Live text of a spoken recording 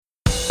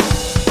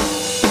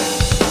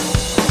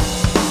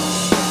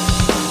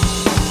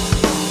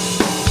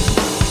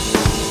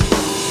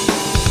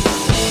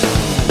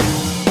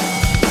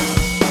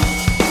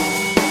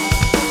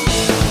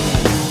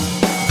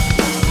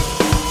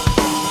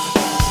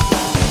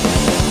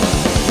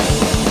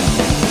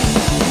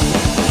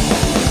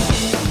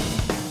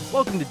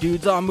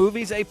Dudes on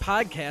Movies, a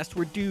podcast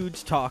where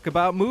dudes talk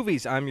about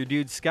movies. I'm your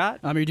dude, Scott.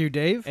 I'm your dude,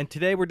 Dave. And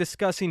today we're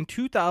discussing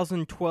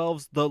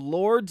 2012's The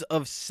Lords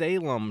of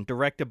Salem,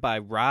 directed by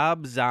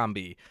Rob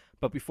Zombie.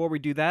 But before we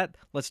do that,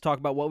 let's talk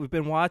about what we've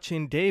been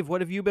watching. Dave,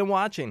 what have you been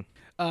watching?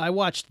 I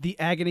watched The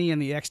Agony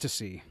and the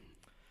Ecstasy.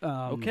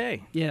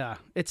 Okay. Yeah,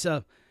 it's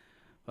a...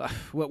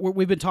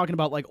 we've been talking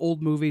about like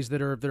old movies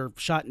that are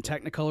shot in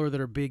Technicolor, that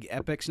are big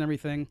epics and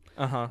everything.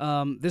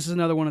 This is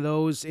another one of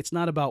those. It's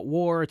not about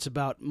war. It's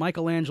about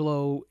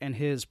Michelangelo and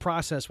his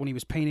process when he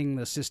was painting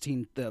the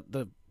Sistine,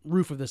 the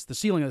roof of the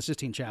ceiling of the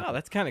Sistine Chapel. Oh,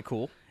 that's kind of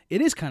cool.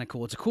 It is kind of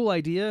cool. It's a cool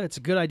idea. It's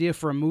a good idea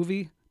for a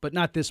movie, but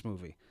not this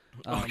movie.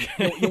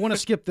 You want to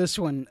skip this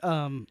one.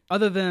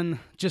 Other than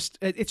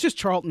it's just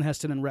Charlton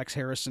Heston and Rex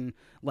Harrison,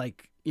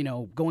 like, you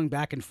know, going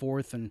back and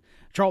forth, and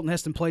Charlton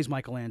Heston plays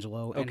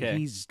Michelangelo, and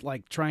he's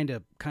like trying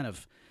to kind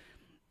of,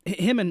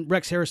 him and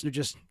Rex Harrison are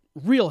just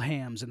real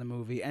hams in the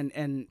movie,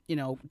 and you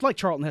know, like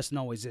Charlton Heston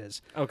always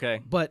is.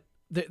 Okay. But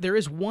there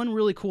is one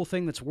really cool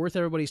thing that's worth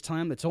everybody's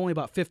time. That's only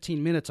about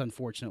 15 minutes,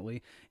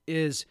 unfortunately.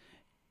 Is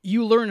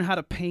you learn how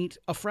to paint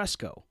a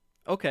fresco.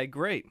 Okay,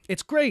 great.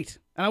 It's great,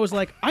 and I was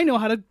like, I know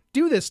how to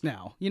do this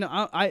now. You know,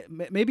 I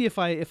maybe if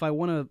I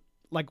want to.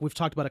 Like we've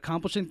talked about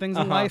accomplishing things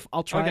in life,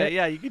 I'll try it.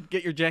 Yeah, you could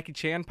get your Jackie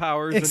Chan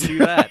powers and do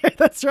that.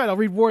 That's right. I'll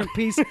read War and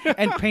Peace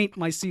and paint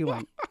my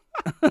ceiling.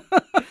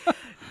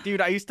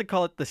 Dude, I used to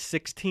call it the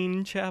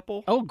 16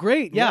 Chapel. Oh,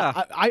 great.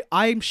 Yeah.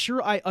 I'm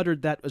sure I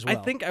uttered that as well.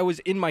 I think I was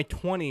in my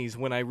 20s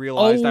when I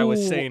realized I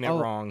was saying it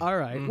wrong. All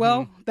right. Mm-hmm.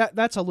 Well,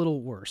 that's a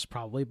little worse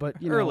probably,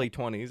 but you know. Early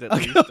 20s at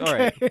least. Okay. All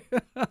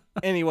right.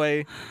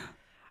 Anyway,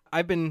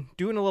 I've been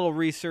doing a little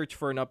research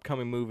for an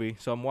upcoming movie,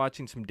 so I'm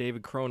watching some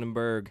David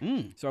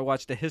Cronenberg. So I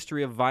watched A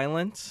History of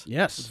Violence.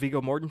 Yes. With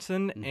Viggo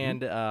Mortensen,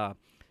 and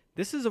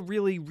this is a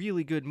really,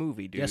 really good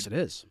movie, dude. Yes, it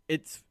is.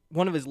 It's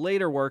one of his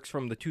later works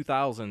from the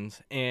 2000s,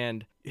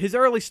 and his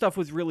early stuff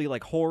was really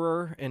like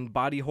horror and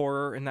body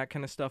horror and that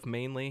kind of stuff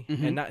mainly,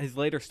 and not his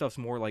later stuff's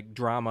more like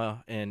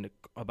drama and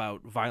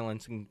about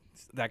violence and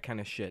that kind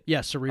of shit. Yeah,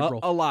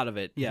 cerebral. A lot of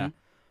it, yeah.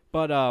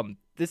 But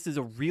this is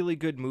a really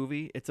good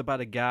movie. It's about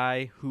a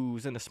guy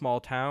who's in a small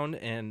town,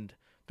 and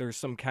there's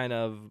some kind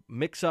of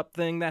mix-up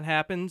thing that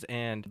happens,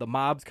 and the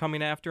mob's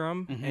coming after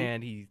him,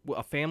 and he's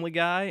a family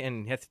guy,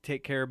 and he has to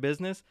take care of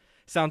business.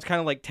 Sounds kind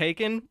of like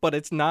Taken, but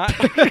it's not.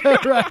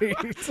 Right.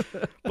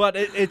 But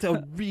it's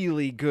a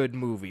really good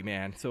movie,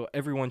 man, so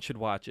everyone should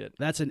watch it.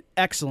 That's an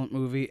excellent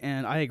movie,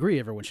 and I agree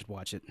everyone should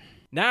watch it.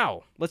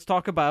 Now, let's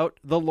talk about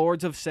The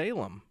Lords of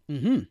Salem.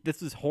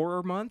 This is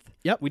Horror Month.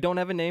 Yep. We don't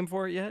have a name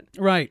for it yet.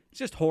 Right. It's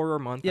just Horror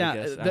Month, yeah, I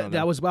guess.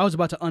 I was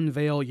about to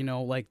unveil, you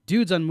know, like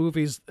Dudes on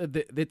Movies.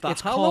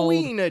 It's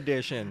Halloween called,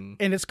 edition.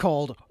 and it's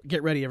called,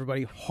 get ready,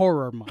 everybody,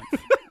 Horror Month.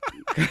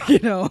 You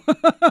know?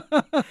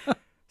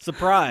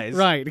 Surprise.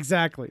 Right,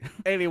 exactly.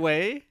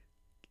 Anyway,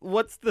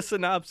 what's the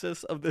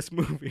synopsis of this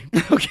movie?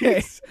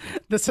 Okay.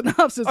 The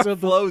synopsis Our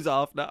of the... flow's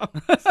off now.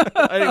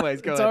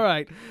 Anyways, go it's ahead. all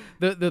right.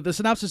 The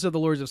synopsis of The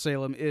Lords of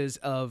Salem is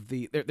of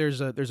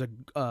there's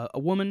a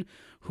woman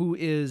who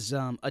is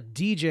a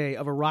DJ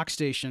of a rock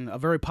station, a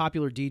very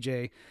popular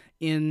DJ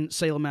in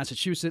Salem,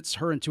 Massachusetts.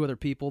 Her and two other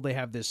people, they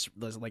have this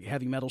like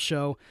heavy metal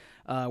show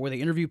where they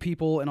interview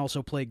people and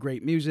also play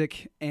great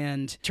music.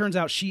 And turns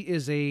out she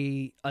is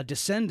a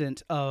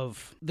descendant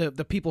of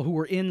the people who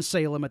were in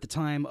Salem at the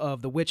time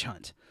of the witch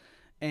hunt.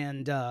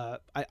 And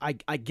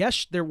I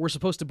guess we're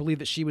supposed to believe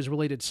that she was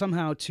related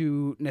somehow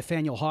to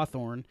Nathaniel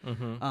Hawthorne,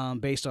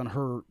 based on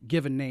her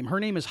given name. Her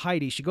name is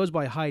Heidi. She goes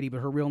by Heidi,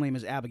 but her real name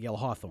is Abigail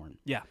Hawthorne.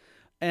 Yeah.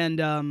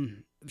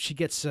 And she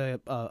gets a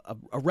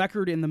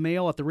record in the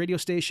mail at the radio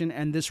station,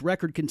 and this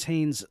record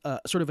contains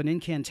sort of an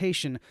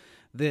incantation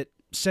that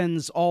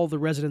sends all the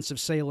residents of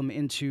Salem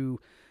into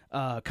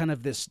kind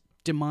of this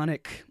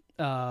demonic...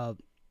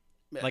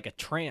 like a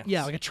trance.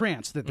 Yeah, like a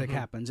trance that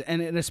happens.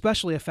 And it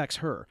especially affects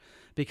her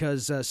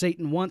because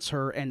Satan wants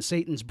her, and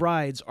Satan's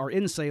brides are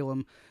in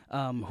Salem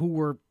who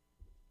were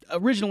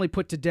originally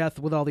put to death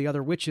with all the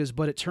other witches,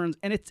 but it turns...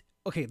 And it's...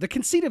 Okay, the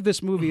conceit of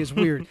this movie is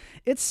weird.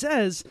 It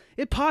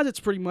posits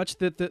pretty much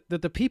that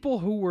the people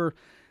who were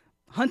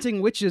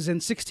hunting witches in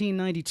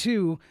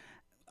 1692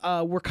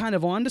 were kind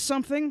of onto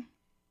something.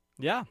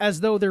 Yeah.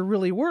 As though there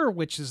really were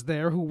witches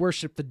there who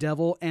worshipped the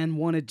devil and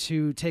wanted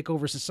to take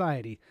over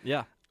society.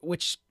 Yeah.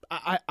 Which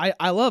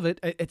I love it.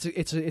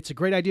 It's a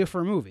great idea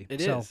for a movie. It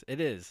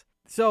is.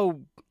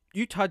 So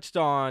you touched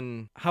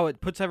on how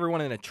it puts everyone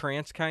in a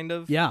trance, kind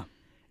of. Yeah.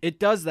 It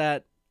does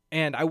that,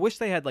 and I wish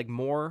they had like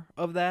more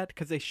of that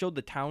because they showed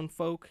the town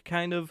folk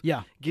kind of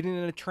getting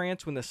in a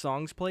trance when the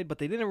songs played, but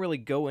they didn't really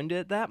go into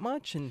it that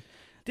much, and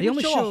didn't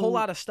show a whole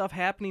lot of stuff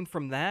happening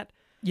from that.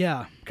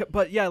 Yeah.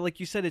 But yeah, like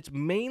you said, it's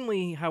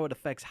mainly how it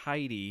affects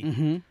Heidi.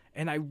 Mm-hmm.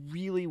 And I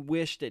really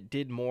wished it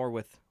did more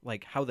with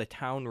like how the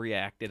town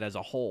reacted as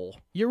a whole.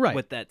 You're right.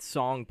 With that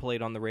song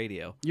played on the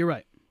radio. You're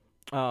right.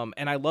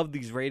 And I love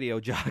these radio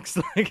jocks.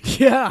 Like,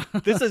 Yeah.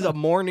 this is a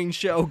morning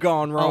show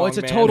gone wrong. Oh, it's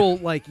a man. total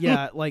This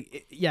A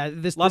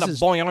lot this of is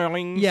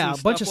boing. yeah, a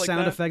bunch of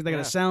sound that. effects. They got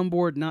a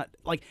soundboard. Not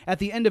like at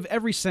the end of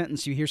every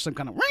sentence, you hear some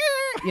kind of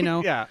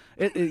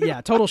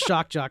Yeah. total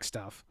shock jock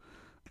stuff.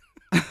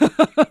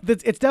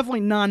 It's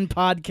definitely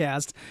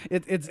non-podcast.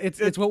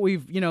 It's what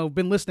we've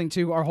been listening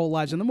to our whole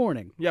lives in the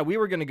morning. Yeah, we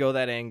were gonna go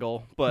that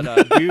angle, but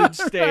dude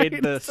stayed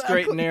Right, the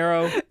straight and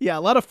narrow. Yeah,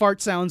 a lot of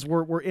fart sounds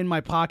were in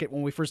my pocket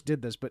when we first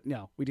did this, but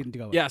no, we didn't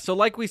go. Yeah, so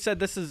like we said,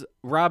 this is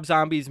Rob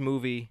Zombie's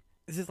movie.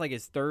 Is this like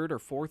his third or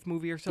fourth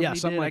movie or something? Yeah,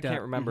 something like I that.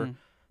 can't remember. Mhm.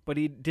 But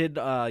he did,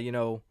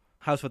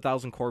 House of a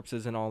Thousand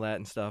Corpses and all that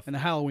and stuff. And the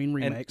Halloween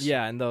remakes.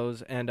 And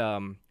those.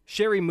 And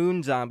Sherry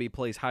Moon Zombie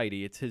plays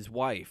Heidi. It's his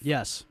wife.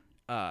 Yes.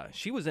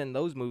 She was in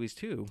those movies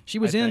too. She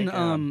was I in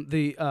think.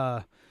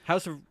 the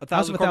House of a House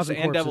Thousand of a Corpses Thousand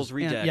and Corpses. Devil's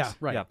Rejects. Yeah,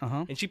 right.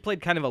 Uh-huh. And she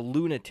played kind of a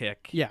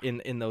lunatic Yeah.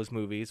 in those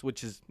movies,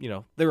 which is,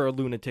 they're a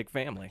lunatic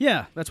family.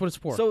 yeah, that's what it's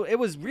for. So it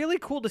was really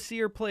cool to see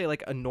her play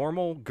like a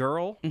normal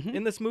girl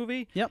in this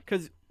movie. Yep.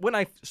 Because when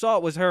I saw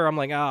it was her, I'm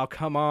like, oh,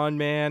 come on,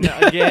 man.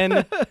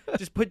 Again,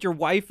 just put your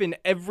wife in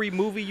every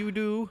movie you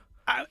do.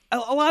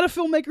 A lot of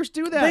filmmakers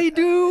do that. They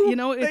do.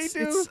 It's, They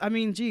do. it's. I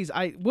mean, geez,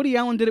 Woody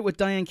Allen did it with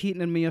Diane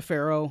Keaton and Mia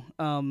Farrow.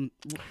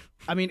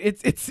 I mean,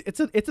 it's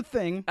a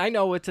thing. I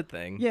know it's a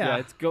thing.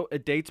 Yeah.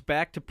 It dates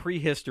back to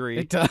prehistory.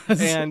 It does.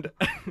 And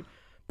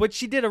but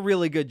she did a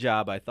really good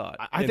job, I thought.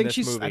 I in think this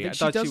she's. movie. I think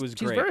thought she does. she was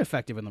she's great. very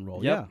effective in the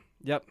role. Yep.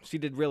 Yeah. Yep. She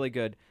did really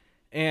good.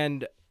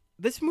 And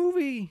this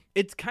movie,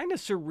 it's kind of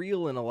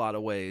surreal in a lot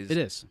of ways. It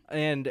is.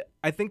 And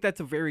I think that's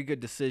a very good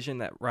decision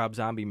that Rob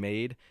Zombie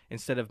made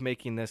instead of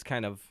making this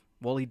kind of,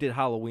 well, he did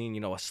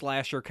Halloween, a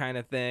slasher kind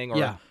of thing or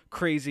Yeah.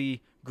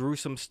 crazy,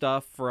 gruesome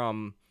stuff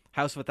from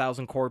House of a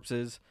Thousand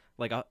Corpses,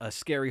 like a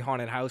scary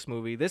haunted house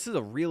movie. This is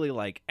a really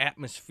like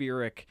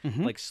atmospheric,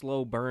 like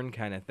slow burn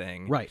kind of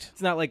thing. Right.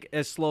 It's not like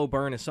as slow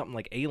burn as something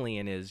like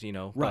Alien is,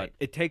 Right. But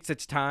it takes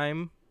its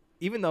time,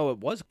 even though it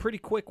was a pretty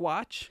quick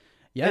watch.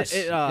 Yes.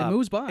 It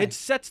moves by. It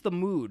sets the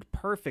mood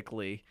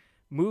perfectly,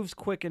 moves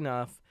quick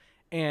enough,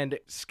 and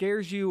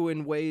scares you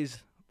in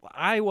ways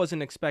I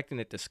wasn't expecting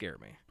it to scare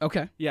me.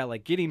 Okay. Yeah,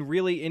 like getting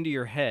really into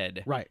your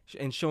head. Right.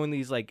 And showing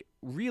these like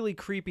really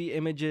creepy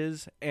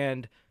images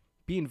and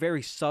being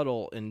very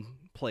subtle in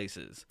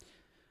places.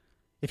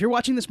 If you're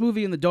watching this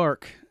movie in the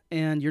dark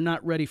and you're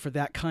not ready for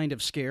that kind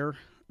of scare,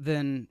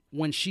 then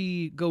when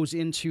she goes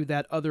into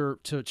that other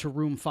to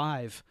room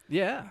 5,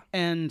 Yeah.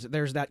 and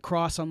there's that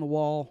cross on the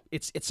wall,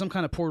 it's some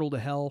kind of portal to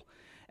hell,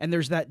 and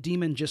there's that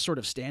demon just sort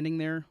of standing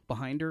there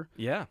behind her.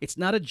 Yeah. It's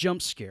not a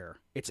jump scare.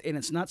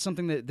 It's not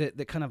something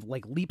that kind of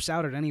like leaps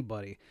out at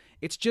anybody.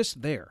 It's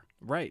just there.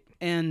 Right.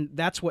 And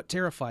that's what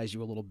terrifies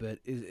you a little bit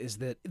is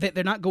that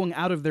they're not going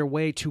out of their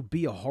way to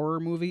be a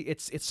horror movie.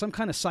 It's some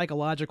kind of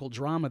psychological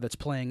drama that's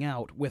playing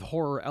out with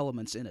horror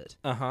elements in it.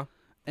 Uh-huh.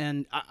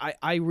 And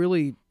I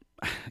really,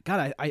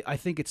 God, I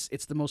think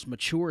it's the most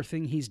mature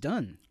thing he's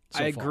done.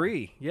 So I far.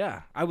 agree.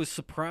 Yeah. I was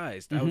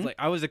surprised.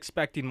 I was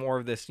expecting more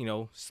of this,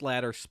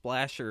 slatter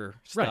splasher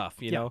Right. stuff,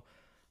 you Yeah. know.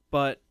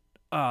 But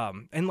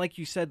and like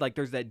you said, like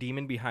there's that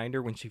demon behind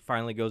her when she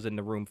finally goes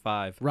into room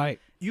 5. Right.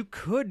 You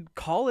could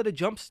call it a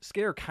jump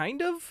scare,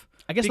 kind of.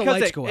 I guess the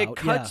because lights go out. It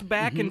cuts Yeah.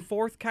 back and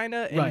forth, kind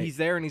of, and Right. he's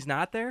there and he's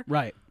not there.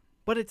 Right.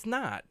 But it's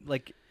not.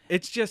 Like,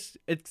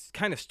 it's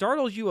kind of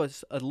startles you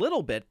a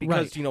little bit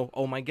because, Right.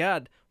 oh my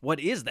God, what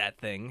is that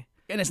thing?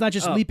 And it's not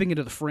just leaping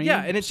into the frame.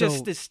 Yeah, and it's so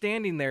just is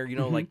standing there,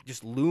 like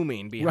just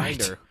looming behind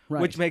Right, her,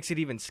 right. which makes it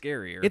even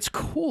scarier. It's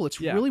cool. It's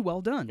Yeah. really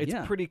well done. It's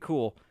yeah. pretty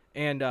cool.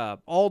 And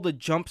all the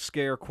jump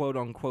scare, quote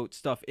unquote,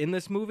 stuff in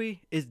this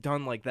movie is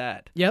done like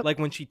that. Yep. Like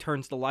when she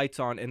turns the lights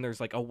on and there's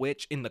like a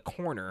witch in the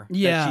corner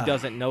Yeah. that she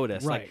doesn't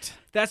notice. Like, Right.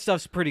 that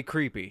stuff's pretty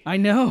creepy. I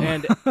know.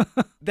 And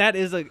that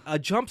is a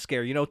jump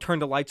scare, turn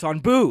the lights on,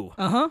 boo.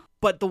 Uh-huh.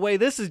 But the way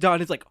this is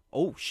done is like,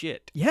 oh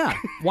shit. Yeah.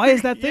 Why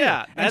is that there?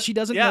 Yeah, and that's- she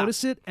doesn't yeah.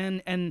 notice it,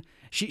 and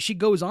she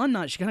goes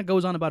on she kind of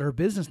goes on about her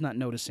business not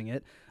noticing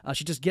it.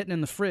 She's just getting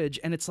in the fridge,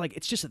 and it's like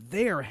it's just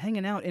there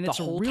hanging out, and The it's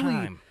whole a really.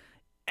 time.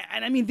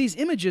 And I mean, these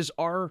images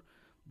are.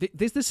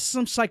 This is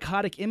some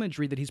psychotic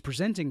imagery that he's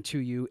presenting to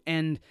you,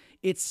 and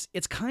it's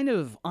kind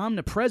of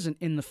omnipresent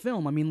in the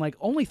film. I mean, like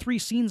only 3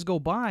 scenes go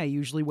by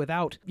usually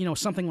without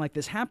something like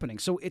this happening.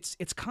 So it's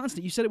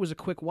constant. You said it was a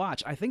quick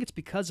watch. I think it's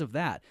because of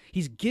that.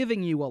 He's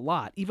giving you a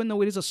lot, even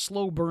though it is a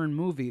slow burn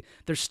movie.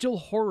 There's still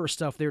horror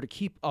stuff there to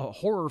keep a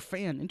horror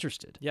fan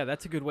interested. Yeah,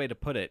 that's a good way to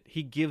put it.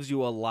 He gives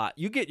you a lot.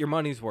 You get your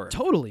money's worth.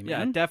 Totally, Yeah,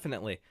 man.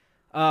 definitely.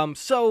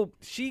 So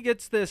she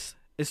gets this.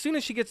 As soon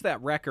as she gets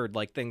that record,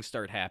 like things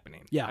start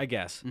happening. Yeah. I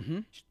guess. Mm-hmm.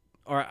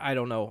 Or I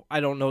don't know. I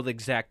don't know the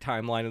exact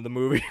timeline of the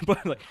movie,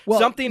 but like Well,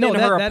 something no, in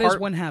her that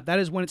apartment. that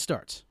is when it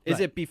starts. Is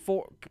Right. it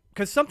before?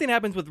 Because something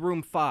happens with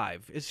room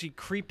 5. Is she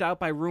creeped out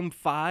by room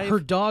 5? Her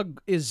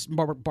dog is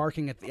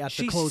barking at the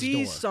she closed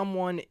sees door.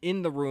 someone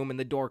in the room and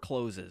the door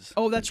closes.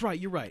 Oh, that's right.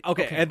 You're right.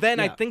 Okay, and then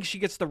I yeah. think she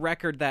gets the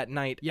record that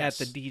night Yes.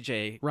 at the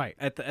DJ, Right.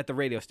 at the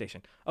radio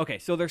station. Okay,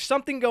 so there's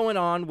something going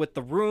on with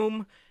the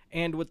room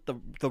and with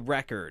the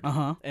record.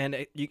 Uh-huh.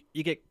 And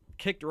you get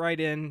kicked right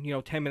in,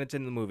 10 minutes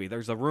into the movie.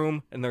 There's a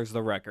room and there's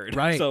the record.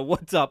 Right. So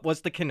what's up?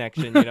 What's the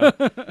connection,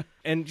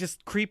 And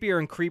just creepier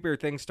and creepier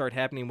things start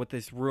happening with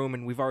this room,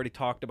 and we've already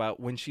talked about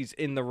when she's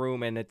in the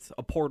room and it's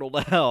a portal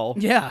to hell.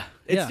 Yeah.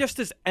 It's just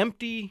this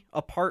empty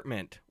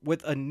apartment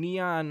with a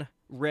neon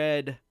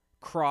red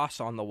cross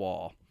on the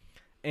wall.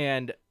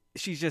 And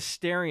she's just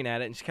staring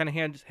at it, and she kind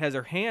of has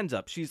her hands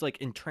up. She's like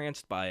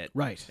entranced by it.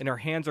 Right. And her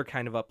hands are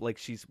kind of up like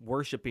she's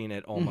worshiping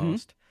it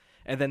almost.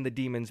 And then the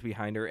demons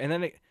behind her. And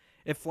then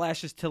it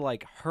flashes to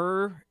like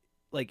her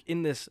like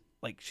in this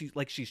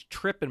she's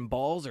tripping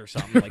balls or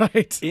something like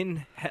Right.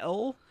 in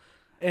hell.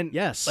 And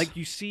Yes. like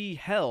you see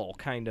hell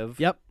kind of.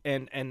 Yep.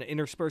 And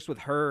interspersed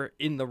with her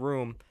in the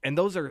room. And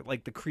those are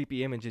like the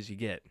creepy images you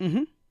get.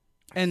 Mm-hmm.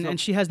 And So- and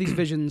she has these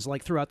visions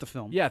like throughout the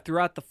film. Yeah,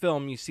 throughout the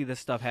film you see this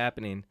stuff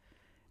happening.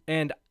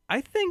 And I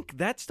think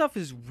that stuff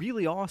is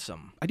really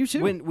awesome. I do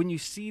too. When you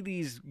see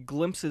these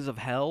glimpses of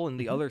hell and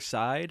the other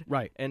side,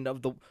 Right. And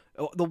of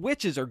the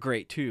witches are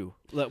great too.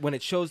 When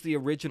it shows the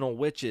original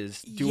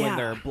witches doing Yeah.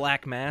 their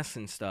black mass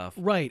and stuff.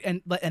 Right,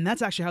 and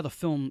that's actually how the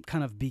film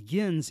kind of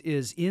begins,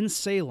 is in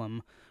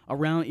Salem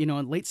around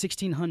in late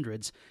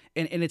 1600s,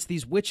 and it's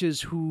these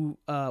witches who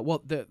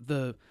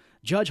the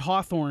Judge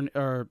Hawthorne,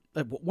 or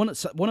one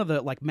of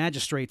the like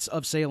magistrates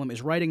of Salem,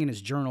 is writing in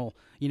his journal,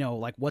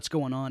 like what's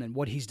going on and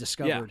what he's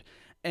discovered.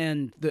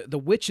 And the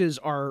witches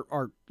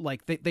are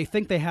like they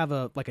think they have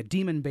a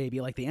demon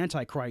baby like the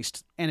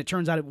Antichrist, and it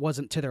turns out it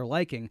wasn't to their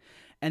liking.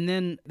 And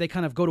then they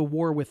kind of go to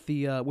war with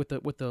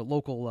the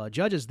local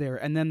judges there,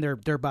 and then they're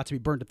about to be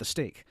burned at the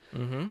stake.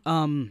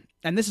 Mm-hmm.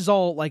 And this is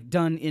all like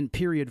done in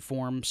period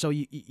form. So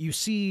you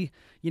see,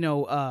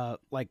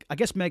 like I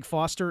guess Meg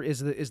Foster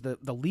is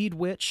the lead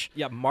witch.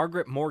 Yeah,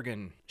 Margaret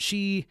Morgan.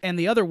 She and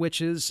the other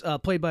witches,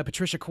 played by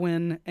Patricia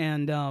Quinn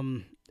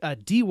and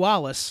Dee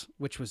Wallace,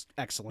 which was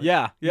excellent.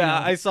 Yeah,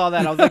 I saw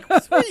that. I was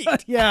like,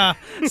 sweet. Yeah,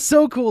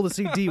 so cool to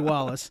see Dee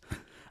Wallace.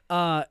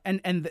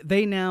 And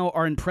they now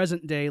are in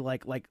present day,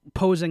 like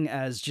posing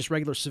as just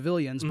regular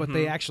civilians, but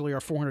they actually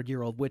are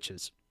 400-year-old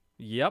witches.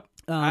 Yep.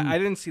 I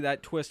didn't see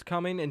that twist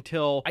coming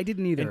until I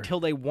didn't either. Until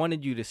they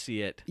wanted you to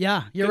see it.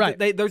 Yeah, you're right.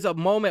 There's a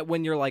moment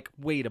when you're like,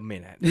 wait a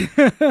minute.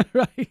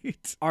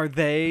 Right. Are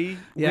they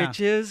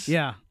witches?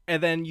 Yeah.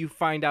 And then you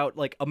find out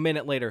like a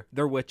minute later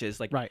they're witches.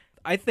 Like, Right.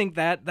 I think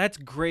that's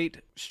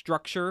great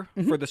structure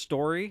for the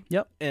story.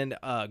 Yep. And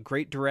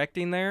great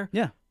directing there.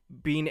 Yeah.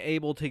 Being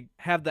able to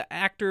have the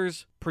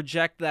actors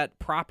project that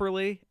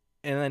properly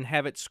and then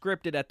have it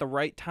scripted at the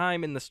right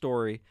time in the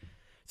story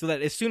so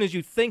that as soon as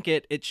you think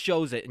it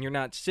shows it and you're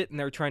not sitting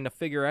there trying to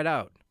figure it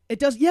out. It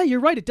does. Yeah, you're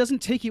right. It doesn't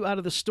take you out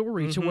of the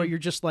story to where you're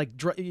just like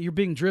you're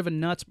being driven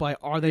nuts by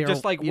You're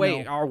just like,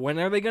 wait, when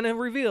are they going to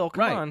reveal?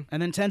 Come right. on.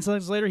 And then 10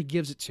 seconds later, he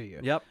gives it to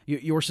you. Yep.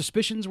 Your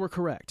suspicions were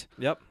correct.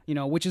 Yep.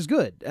 Which is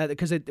good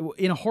because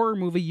in a horror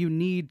movie, you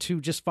need to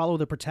just follow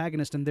the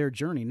protagonist and their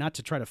journey, not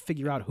to try to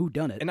figure out who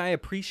done it. And I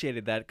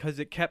appreciated that because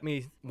it kept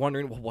me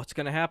wondering, well, what's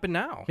going to happen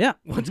now? Yeah.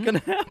 What's going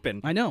to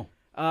happen? I know.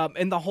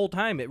 And the whole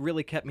time, it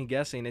really kept me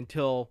guessing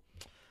until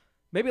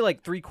maybe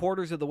like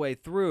 3/4 of the way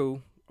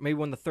through. Maybe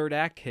when the third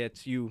act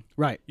hits, you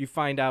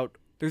find out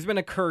there's been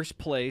a curse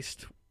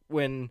placed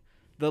when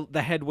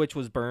the head witch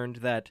was burned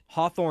that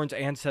Hawthorne's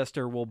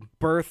ancestor will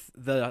birth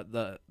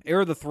the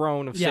heir of the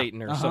throne of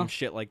Satan or some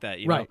shit like that.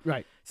 You know?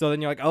 Right. So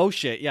then you're like, oh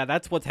shit, yeah,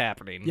 that's what's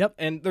happening. Yep.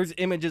 And there's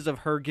images of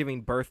her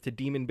giving birth to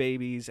demon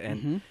babies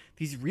and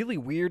these really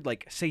weird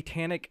like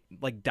satanic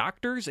like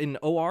doctors in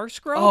OR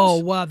scrubs. Oh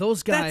wow,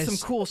 those guys! That's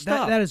some cool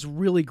stuff. That is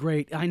really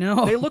great. I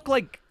know. They look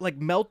like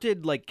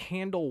melted like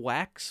candle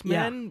wax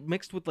men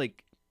mixed with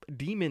like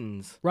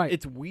demons. Right.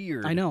 It's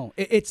weird. I know.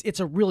 It's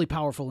a really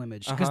powerful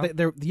image because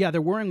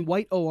they're wearing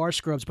white OR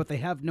scrubs, but they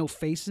have no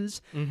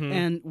faces,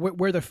 and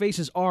where their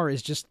faces are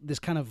is just this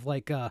kind of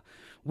like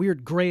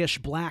weird grayish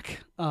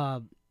black.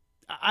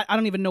 I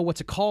don't even know what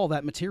to call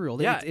that material.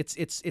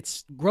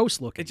 It's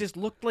gross looking. It just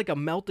looked like a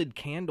melted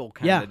candle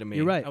kind of to me.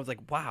 You're right. I was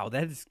like, wow,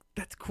 that's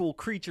cool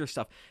creature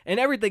stuff, and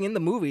everything in the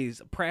movie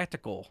is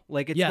practical.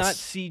 Like it's not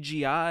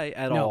CGI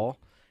at all.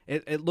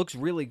 It looks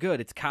really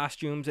good. It's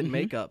costumes and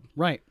makeup.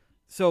 Right.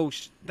 So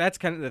that's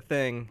kind of the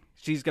thing.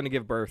 She's going to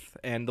give birth,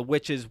 and the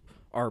witches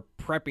are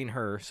prepping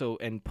her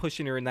and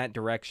pushing her in that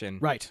direction.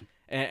 Right.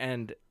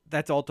 And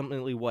that's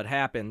ultimately what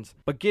happens.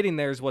 But getting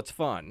there is what's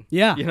fun.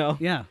 Yeah.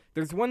 Yeah.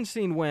 There's one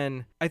scene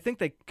when I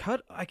think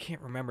I can't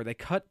remember, they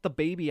cut the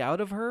baby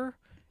out of her,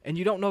 and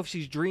you don't know if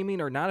she's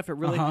dreaming or not, if it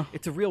really,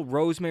 it's a real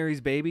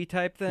Rosemary's Baby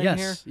type thing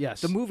here.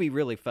 Yes. The movie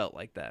really felt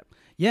like that.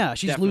 Yeah,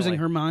 she's Definitely. losing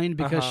her mind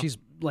because she's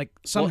like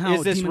somehow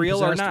is this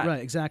real or not?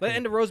 Right, exactly. But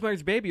in the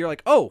Rosemary's Baby, you're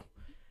like, oh,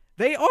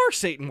 they are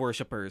Satan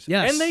worshippers.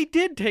 Yes. And they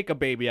did take a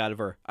baby out of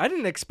her. I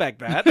didn't expect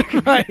that.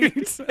 Right.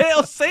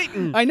 Hail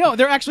Satan. I know.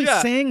 They're actually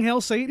saying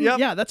Hail Satan. Yep.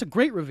 Yeah, that's a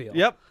great reveal.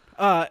 Yep.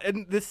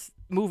 And this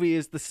movie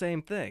is the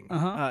same thing.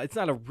 Uh-huh. It's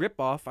not a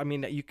ripoff. I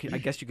mean, I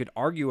guess you could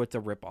argue it's a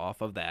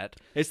ripoff of that.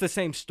 It's the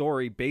same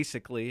story,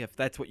 basically, if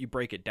that's what you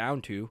break it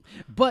down to.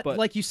 But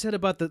like you said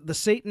about the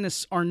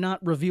Satanists are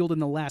not revealed in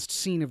the last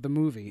scene of the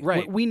movie.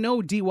 Right. We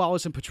know Dee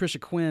Wallace and Patricia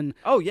Quinn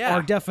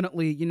are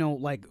definitely,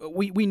 like,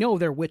 we know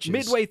they're witches.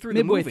 Midway through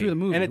the movie.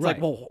 And it's right.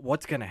 like, well,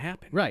 what's going to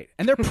happen? Right.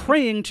 And they're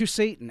praying to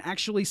Satan,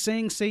 actually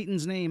saying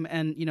Satan's name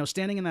and,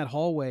 standing in that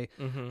hallway.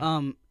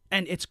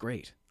 And it's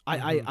great.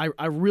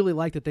 I really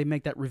like that they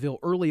make that reveal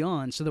early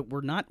on so that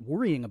we're not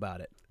worrying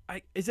about it.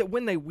 Is it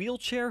when they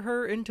wheelchair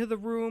her into the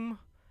room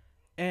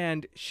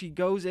and she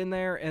goes in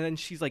there and then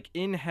she's like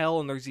in hell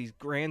and there's these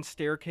grand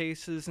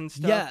staircases and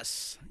stuff?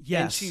 Yes.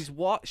 And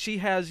she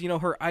has,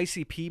 her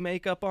ICP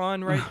makeup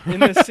on right in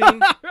this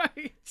scene.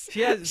 Right.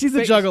 She's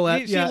a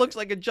juggalette. She looks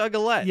like a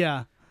juggalette.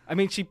 Yeah. I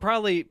mean, she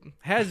probably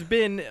has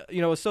been,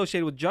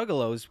 associated with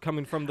juggalos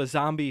coming from the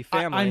zombie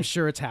family. I'm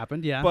sure it's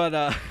happened, yeah.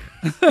 But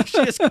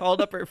she just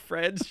called up her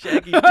friends,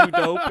 Shaggy 2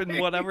 Dope and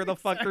whatever the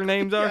fuck their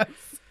names are.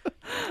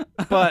 Yes.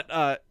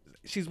 But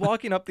she's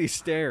walking up these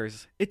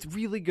stairs. It's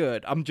really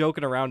good. I'm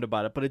joking around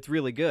about it, but it's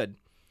really good.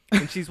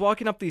 And she's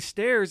walking up these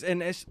stairs,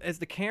 and as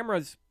the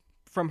camera's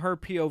from her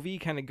POV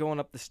kind of going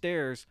up the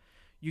stairs,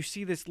 you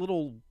see this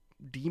little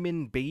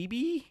demon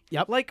baby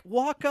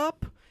walk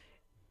up.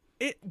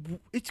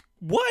 It's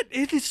what?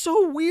 It is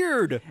so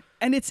weird.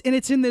 And it's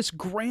in this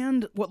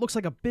grand, what looks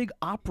like a big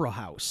opera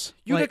house.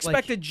 You'd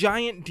expect a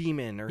giant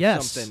demon or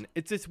something.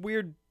 It's this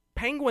weird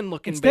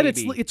penguin-looking baby.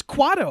 Instead, it's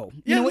Quado.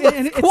 Yeah,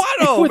 it's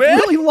Quado, with man.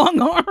 Really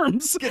long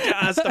arms. Get your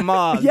ass to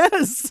Maz.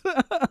 Yes.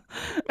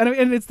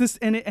 and it's this,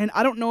 and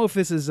I don't know if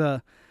this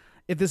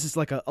is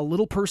like a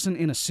little person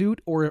in a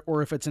suit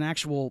or if it's an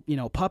actual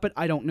puppet.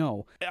 I don't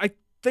know. I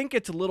think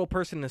it's a little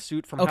person in a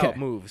suit from how it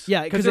moves.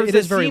 Yeah, because it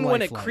is very scene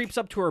when it lifelike. creeps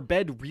up to her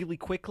bed really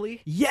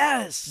quickly.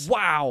 Yes.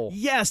 Wow.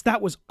 Yes,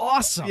 that was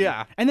awesome.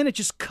 Yeah. And then it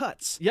just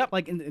cuts. Yep.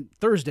 Like in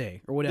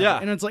Thursday or whatever. Yeah.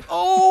 And it's like,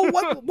 oh,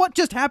 what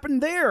just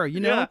happened there?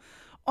 Yeah.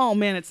 Oh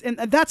man, and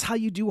that's how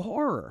you do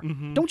horror.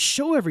 Mm-hmm. Don't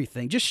show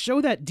everything. Just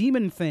show that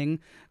demon thing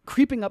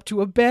creeping up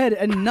to a bed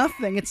and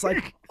nothing. It's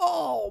like,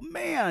 oh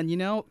man,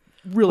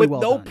 really with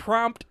well no done.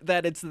 prompt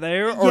that it's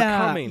there or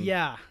coming.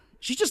 Yeah.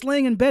 She's just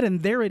laying in bed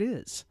and there it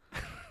is.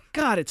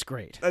 God, it's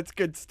great. That's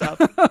good stuff.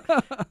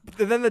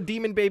 And then the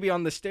demon baby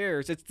on the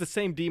stairs, it's the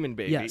same demon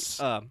baby.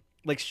 Yes.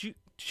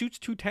 Shoots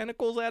 2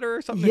 tentacles at her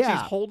or something. Yeah. And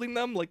she's holding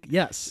them like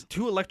yes.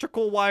 2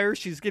 electrical wires.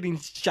 She's getting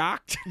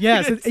shocked.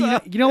 Yes.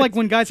 Like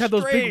when guys have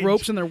those big strange.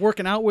 ropes and they're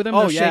working out with them.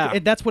 Oh, yeah.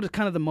 That's what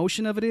kind of the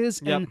motion of it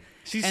is. Yep. And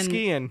she's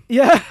skiing.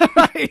 Yeah,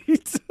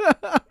 right.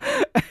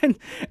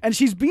 and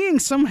she's being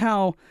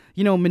somehow,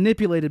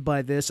 manipulated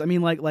by this. I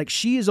mean, like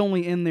she is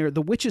only in there.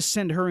 The witches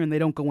send her in. They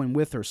don't go in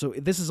with her. So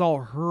this is all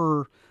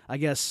her, I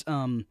guess,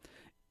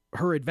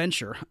 her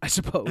adventure, I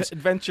suppose.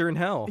 Adventure in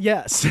hell.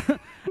 Yes.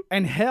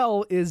 And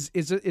hell is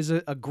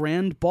a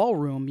grand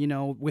ballroom,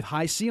 with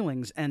high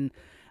ceilings. And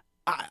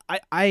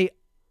I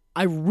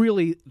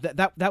really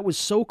that was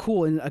so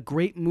cool and a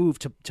great move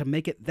to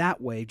make it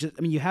that way.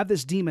 You have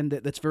this demon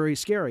that's very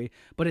scary,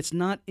 but it's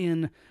not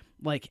in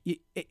like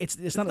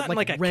it's not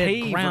like a red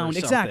cave ground. or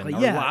Exactly.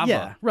 something, or Yeah. lava.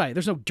 Yeah. Right.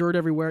 There's no dirt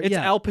everywhere. It's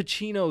yeah. Al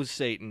Pacino's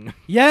Satan.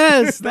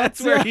 Yes,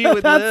 that's where he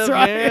would live,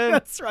 right. man.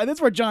 That's right.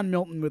 That's where John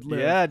Milton would live.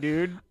 Yeah,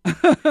 dude.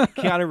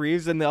 Keanu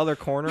Reeves in the other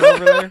corner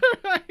over there.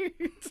 Right.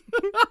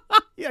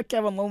 Yeah,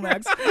 Kevin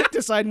Lomax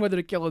deciding whether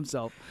to kill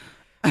himself.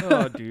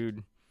 Oh,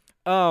 dude.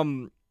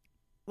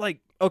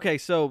 Okay,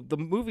 so the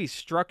movie's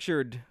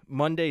structured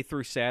Monday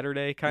through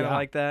Saturday, kind of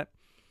like that.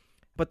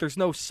 But there's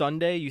no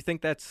Sunday. You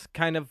think that's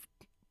kind of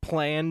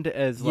planned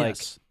as like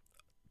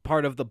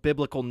part of the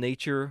biblical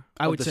nature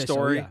of the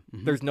story? So, yeah.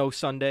 Mm-hmm. There's no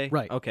Sunday?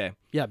 Right. Okay.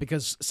 Yeah,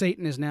 because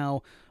Satan is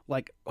now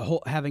like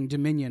having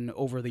dominion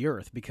over the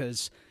earth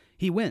because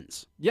he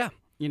wins. Yeah.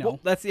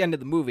 Well, that's the end of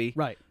the movie.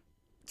 Right.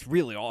 It's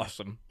really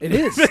awesome. It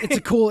is. It's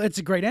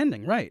a great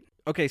ending, right?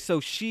 Okay, so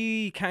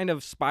she kind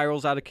of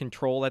spirals out of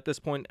control at this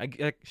point.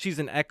 She's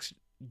an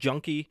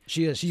ex-junkie.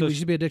 She is. She used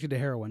to be addicted to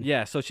heroin.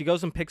 Yeah, so she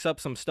goes and picks up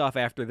some stuff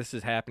after this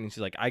is happening.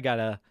 She's like, I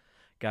gotta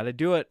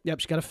do it. Yep,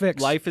 she got to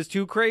fix. Life is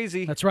too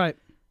crazy. That's right.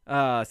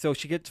 So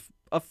she gets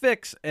a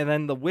fix, and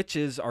then the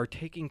witches are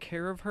taking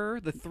care of her.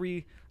 The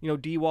 3,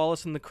 Dee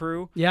Wallace and the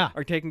crew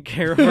are taking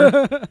care of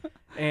her.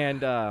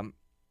 And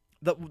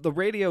the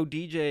radio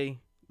DJ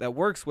that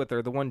works with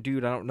her, the one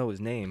dude, I don't know his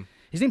name.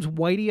 His name's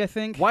Whitey, I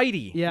think.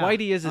 Whitey. Yeah.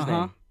 Whitey is his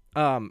name.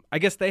 I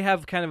guess they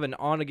have kind of an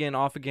on-again,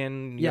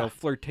 off-again,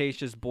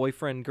 flirtatious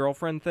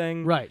boyfriend-girlfriend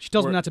thing. Right. She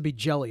tells him not to be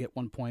jelly at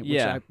one point,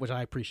 which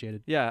I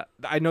appreciated. Yeah.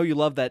 I know you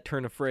love that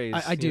turn of phrase.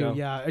 I do,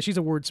 yeah. She's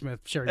a wordsmith.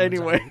 Sherry.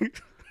 Anyway.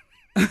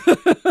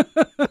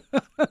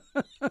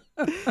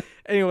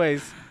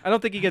 Anyways, I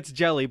don't think he gets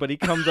jelly, but he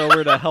comes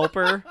over to help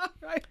her.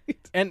 Right.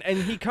 And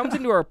he comes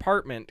into her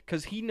apartment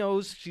because he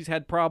knows she's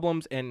had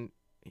problems, and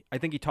I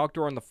think he talked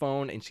to her on the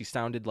phone, and she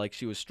sounded like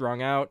she was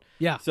strung out.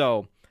 Yeah.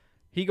 So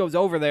he goes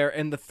over there,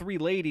 and the 3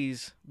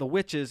 ladies, the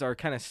witches, are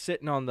kind of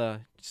sitting on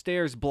the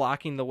stairs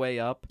blocking the way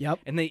up. Yep.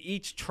 And they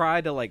each try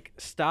to,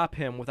 stop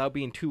him without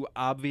being too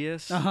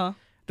obvious. Uh-huh.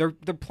 they're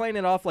playing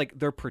it off like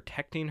they're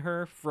protecting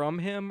her from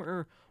him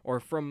or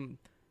from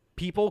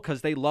people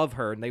because they love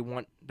her and they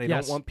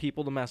Yes. don't want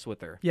people to mess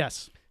with her.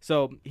 Yes.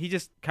 So he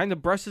just kind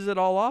of brushes it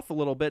all off a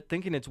little bit,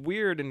 thinking it's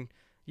weird, and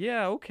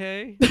yeah,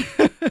 okay,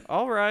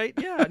 all right,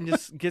 yeah, and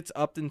just gets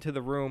up into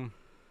the room,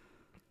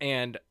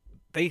 and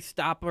they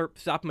stop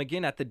him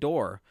again at the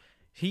door.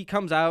 She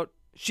comes out,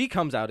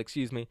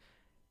 excuse me,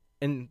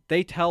 and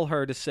they tell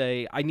her to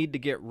say, "I need to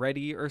get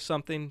ready" or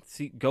something.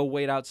 Go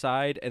wait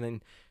outside, and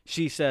then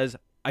she says,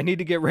 "I need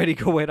to get ready.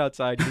 Go wait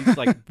outside." And he's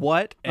like,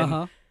 "What?"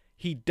 And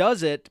he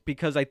does it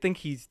because I think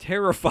he's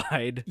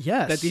terrified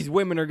Yes. that these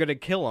women are going to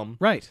kill him.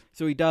 Right.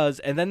 So he does,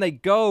 and then they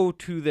go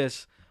to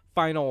this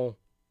final,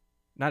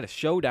 not a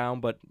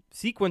showdown, but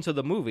sequence of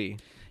the movie.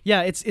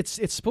 Yeah, it's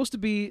supposed to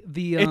be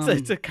the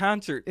It's a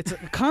concert. It's a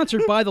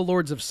concert by the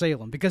Lords of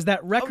Salem, because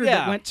that record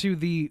that went to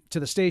the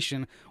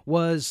station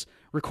was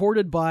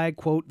recorded by,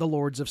 quote, the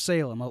Lords of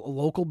Salem, a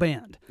local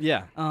band.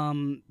 Yeah.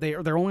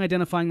 They're only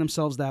identifying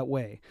themselves that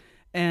way.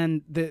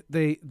 And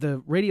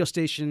the radio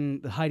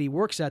station that Heidi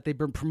works at, they've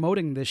been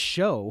promoting this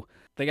show.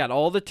 They got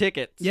all the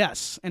tickets.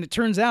 Yes, and it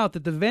turns out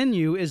that the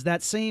venue is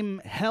that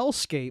same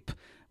hellscape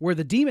where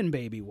the Demon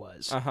Baby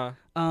was. Uh-huh.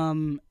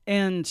 And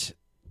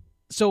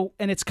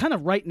it's kind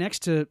of right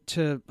next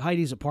to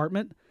Heidi's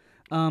apartment.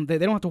 They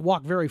don't have to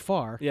walk very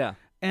far. Yeah.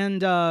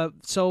 And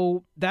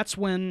so that's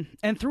when,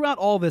 and throughout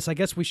all this, I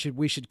guess we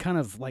should kind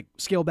of like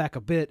scale back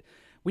a bit.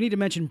 We need to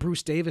mention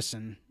Bruce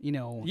Davison,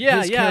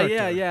 his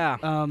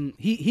character.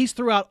 He's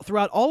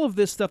throughout all of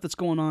this stuff that's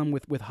going on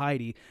with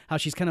Heidi, how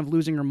she's kind of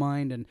losing her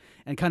mind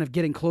and kind of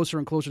getting closer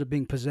and closer to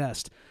being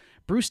possessed.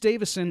 Bruce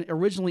Davison,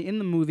 originally in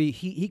the movie,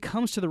 he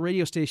comes to the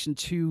radio station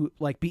to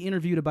like be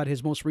interviewed about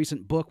his most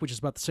recent book, which is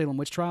about the Salem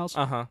witch trials.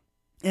 Uh-huh.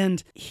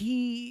 And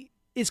he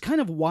is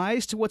kind of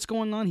wise to what's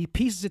going on. He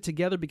pieces it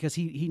together because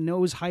he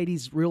knows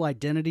Heidi's real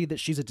identity, that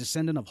she's a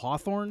descendant of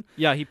Hawthorne.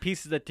 Yeah, he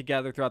pieces it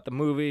together throughout the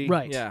movie.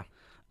 Right. Yeah.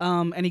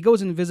 And he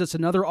goes and visits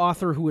another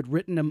author who had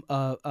written him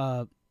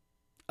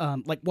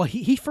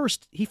he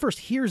first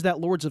hears that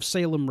Lords of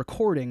Salem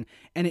recording,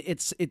 and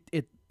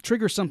it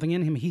triggers something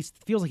in him. He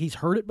feels like he's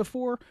heard it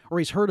before, or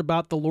he's heard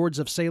about the Lords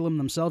of Salem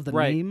themselves, the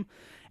name.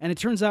 And it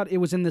turns out it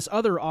was in this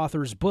other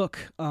author's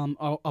book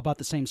about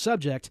the same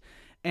subject,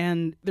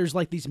 and there's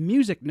like these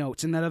music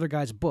notes in that other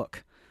guy's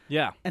book.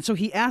 Yeah. And so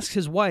he asks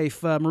his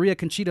wife, Maria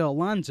Conchita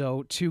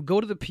Alonso, to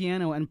go to the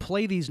piano and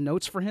play these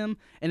notes for him,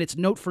 and it's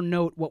note for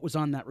note what was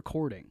on that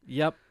recording.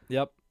 Yep.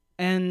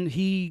 And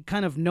he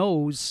kind of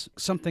knows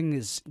something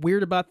is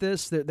weird about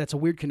this, that's a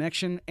weird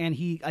connection, and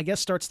he, I guess,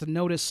 starts to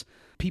notice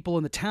people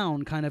in the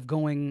town kind of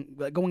going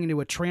into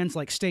a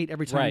trance-like state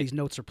every time these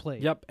notes are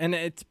played. Yep, and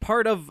it's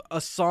part of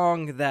a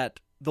song that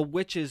the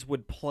witches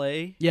would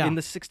play in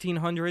the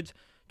 1600s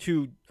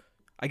to,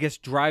 I guess,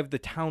 drive the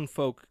town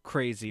folk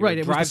crazy, right?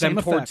 Or it drive was the them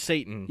same towards effect.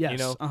 Satan. Yes. You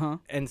know, Uh-huh.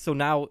 And so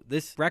now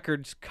this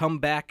record's come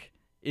back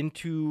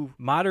into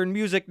modern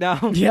music now.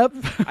 Yep.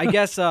 I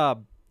guess.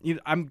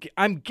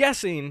 I'm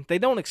guessing they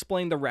don't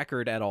explain the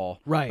record at all.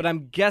 Right. But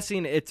I'm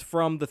guessing it's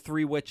from the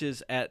Three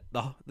Witches at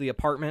the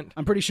apartment.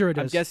 I'm pretty sure it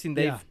is. I'm guessing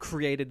they've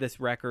created this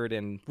record,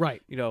 and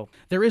right.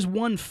 There is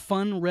one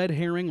fun red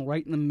herring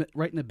right in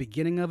the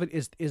beginning of it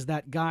is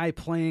that guy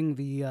playing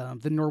the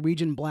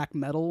Norwegian black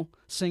metal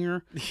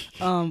singer.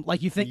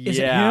 Like you think, is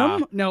it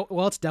him? No,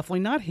 well, it's definitely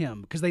not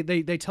him, because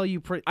they tell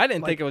you. I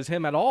didn't think it was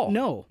him at all.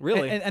 No,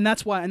 really, and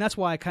that's why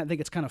I kind of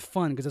think it's kind of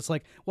fun, because it's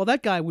like, well,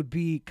 that guy would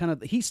be kind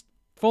of, he's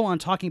full on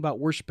talking about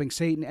worshiping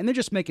Satan, and they're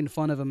just making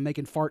fun of him,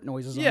 making fart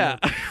noises. Yeah,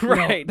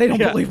 right. They don't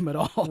believe him at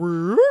all.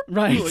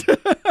 Right.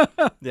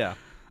 Yeah.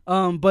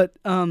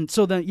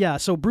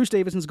 So Bruce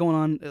Davison's going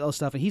on all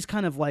stuff, and he's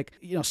kind of like,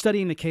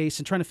 studying the case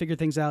and trying to figure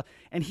things out,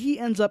 and he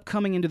ends up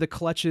coming into the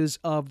clutches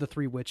of the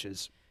Three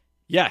Witches.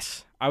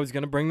 Yes, I was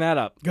going to bring that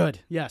up.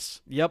 Good.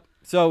 Yes. Yep.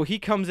 So he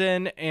comes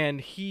in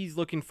and he's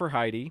looking for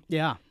Heidi.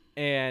 Yeah.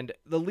 And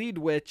the lead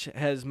witch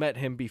has met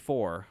him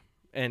before,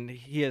 and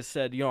he has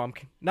said, I'm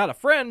not a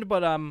friend,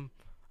 but I'm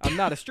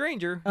not a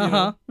stranger.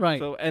 Right.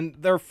 So, and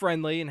they're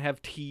friendly and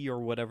have tea or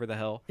whatever the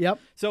hell. Yep.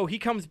 So he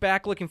comes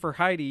back looking for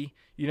Heidi,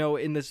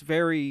 in this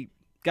very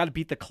got to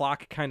beat the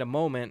clock kind of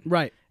moment.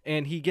 Right.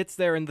 And he gets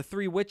there, and the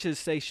Three Witches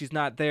say she's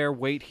not there.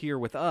 Wait here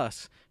with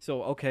us.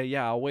 So, okay,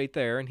 yeah, I'll wait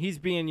there. And he's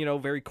being,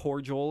 very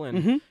cordial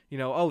and,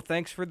 oh,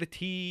 thanks for the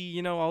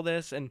tea, all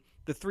this. And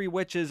the Three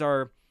Witches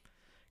are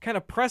kind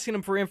of pressing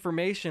him for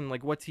information,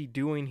 like what's he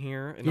doing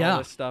here and all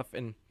this stuff.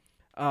 And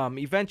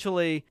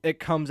eventually it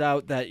comes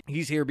out that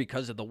he's here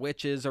because of the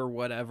witches or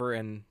whatever,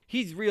 and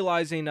he's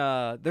realizing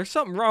there's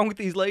something wrong with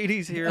these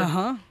ladies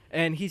here.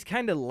 And he's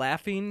kind of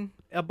laughing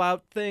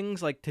about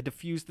things, like to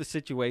diffuse the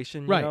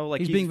situation. Right. Like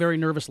he's being very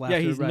nervous laughter.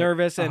 Yeah, he's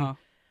nervous. And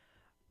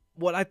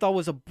what I thought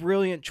was a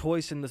brilliant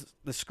choice in the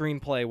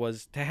screenplay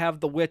was to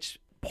have the witch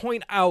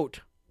point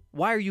out,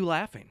 why are you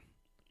laughing?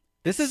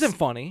 This isn't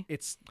funny.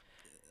 It's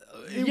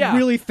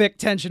really thick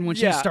tension when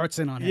she starts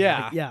in on him.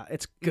 Yeah. Like, yeah,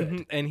 it's good.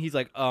 Mm-hmm. And he's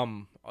like,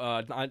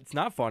 it's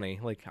not funny.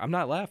 Like, I'm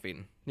not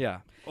laughing. Yeah.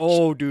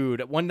 Oh,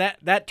 dude. When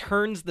that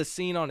turns the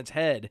scene on its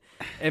head,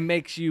 it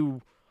makes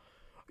you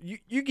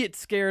you get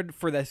scared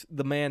for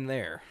the man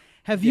there.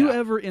 Have you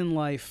ever in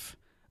life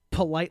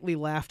politely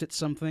laughed at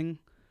something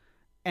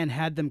and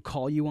had them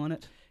call you on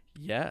it?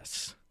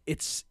 Yes.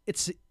 It's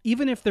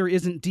even if there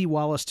isn't Dee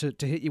Wallace to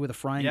hit you with a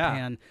frying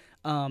pan,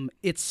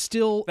 it's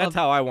still that's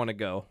how I want to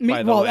go.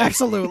 By the way.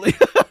 Absolutely.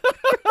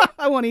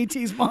 I want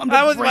E.T.'s mom to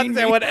I was about brain to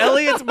say, I me. want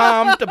Elliot's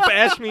mom to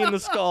bash me in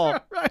the skull.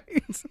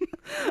 Right.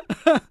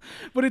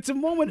 But it's a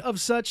moment of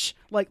such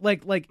like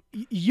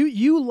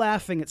you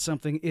laughing at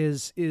something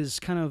is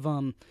kind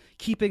of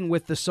keeping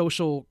with the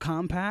social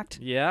compact.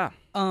 Yeah.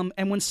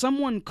 And when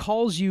someone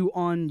calls you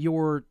on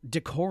your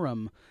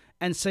decorum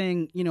and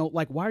saying,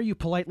 like, why are you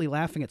politely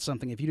laughing at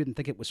something if you didn't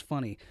think it was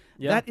funny?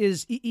 Yeah. That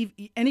is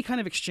any kind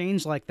of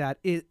exchange like that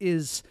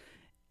is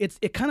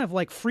it kind of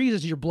like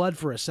freezes your blood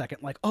for a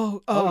second. Like,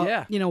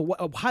 yeah.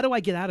 How do I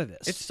get out of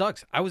this? It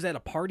sucks. I was at a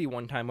party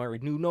one time where I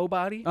knew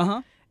nobody.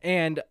 Uh-huh.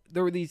 And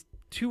there were these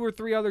 2 or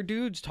 3 other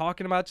dudes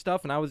talking about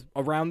stuff, and I was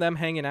around them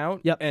hanging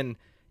out. Yep. And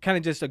kind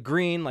of just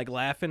agreeing, like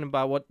laughing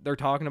about what they're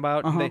talking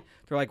about. And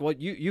they're like, "Well,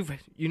 you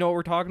know what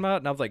we're talking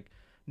about?" And I was like,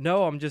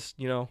 "No, I'm just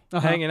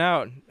hanging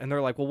out." And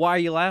they're like, "Well, why are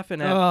you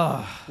laughing at?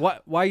 Why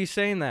are you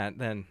saying that?"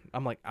 Then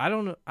I'm like, "I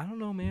don't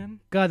know,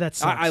 man." God, that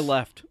sucks. I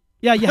left.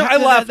 Yeah, I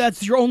left.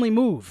 That's your only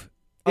move.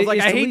 I was like,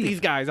 is I to hate leave. these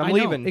guys. I'm I know,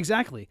 leaving.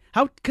 Exactly.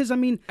 How? Because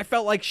I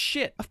felt like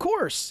shit. Of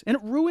course, and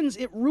it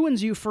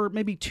ruins you for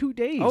maybe 2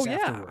 days. Oh yeah,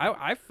 afterward.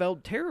 I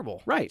felt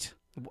terrible. Right.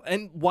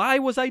 And why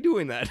was I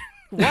doing that?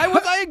 Why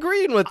was I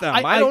agreeing with them?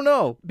 I don't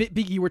know.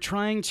 You were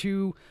trying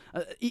to,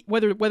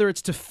 whether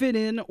it's to fit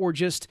in or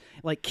just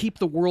like keep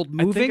the world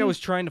moving. I think I was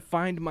trying to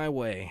find my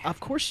way. Of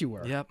course you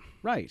were. Yep.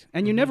 Right.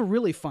 And you never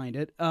really find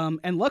it.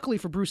 And luckily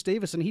for Bruce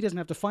Davison, he doesn't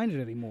have to find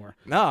it anymore.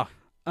 No.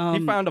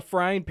 He found a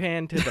frying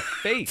pan to the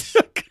face.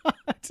 God.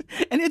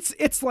 And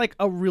it's like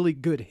a really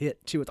good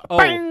hit too. It's like, Oh,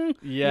 bang!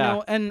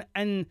 yeah.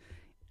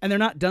 And they're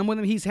not done with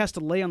him. He has to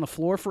lay on the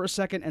floor for a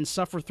second and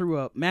suffer through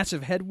a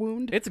massive head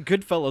wound. It's a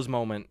Goodfellas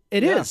moment.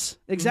 It is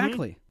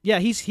exactly. Yeah,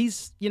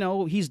 he's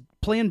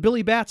playing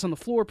Billy Bats on the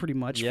floor pretty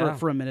much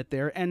for a minute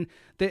there, and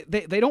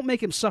they don't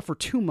make him suffer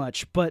too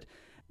much, but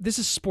this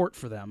is sport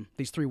for them.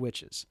 These 3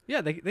 witches.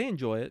 Yeah, they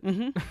enjoy it.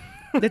 Mm-hmm.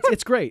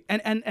 It's great,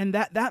 and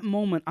that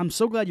moment, I'm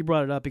so glad you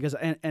brought it up because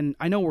and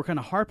I know we're kind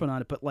of harping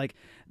on it, but like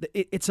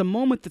it's a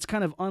moment that's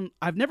kind of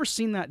I've never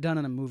seen that done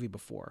in a movie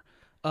before.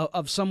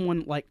 Of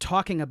someone like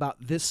talking about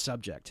this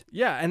subject.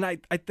 Yeah, and I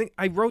think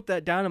I wrote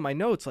that down in my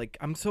notes. Like,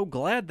 I'm so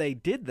glad they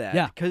did that.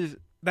 Yeah. Because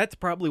that's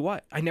probably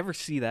why. I never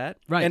see that.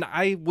 Right. And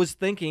I was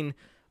thinking,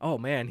 oh,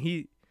 man,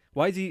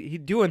 why is he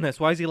doing this?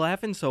 Why is he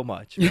laughing so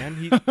much,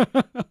 man?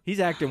 He's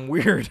acting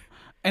weird.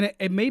 And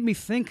it made me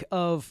think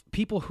of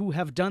people who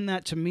have done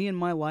that to me in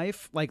my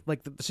life, like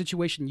the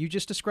situation you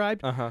just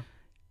described. Uh-huh.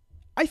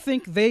 I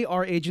think they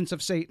are agents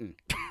of Satan.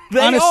 They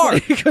Honestly, are.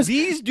 because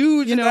these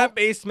dudes in that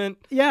basement.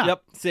 Yeah.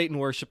 Yep. Satan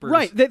worshippers.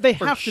 Right. They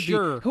for have to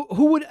sure. be.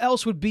 Who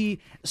else would be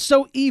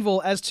so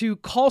evil as to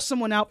call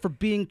someone out for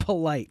being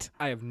polite?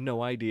 I have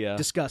no idea.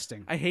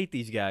 Disgusting. I hate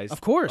these guys.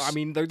 Of course. I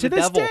mean, they're to the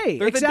this devil. day.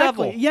 They're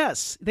exactly. the devil.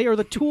 Yes. They are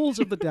the tools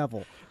of the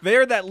devil.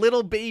 They're that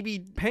little baby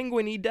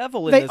penguin-y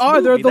devil in They this are.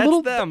 movie. They're the That's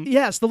little. them.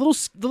 Yes. The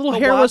little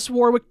hairless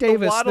Warwick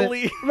Davis.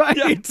 waddly-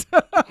 Right.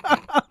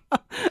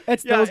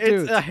 It's those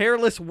dudes. It's a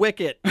hairless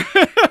wicket.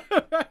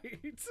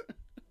 Right.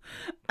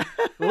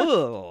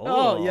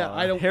 Oh yeah,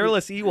 I don't-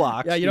 hairless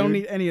Ewoks. Yeah, you don't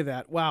dude. need any of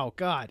that. Wow,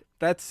 God.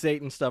 That's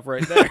Satan stuff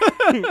right there.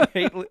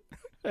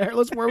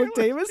 Hairless Warwick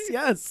Davis?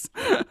 Yes.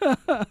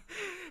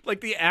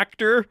 Like the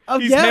actor, Oh,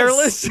 he's yes.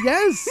 hairless.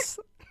 Yes.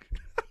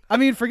 I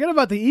mean, forget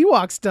about the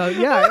Ewok stuff.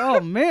 Yeah. Oh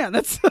man,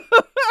 that's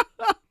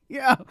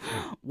yeah.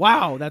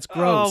 Wow, that's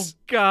gross. Oh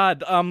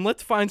God.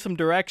 Let's find some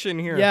direction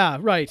here. Yeah.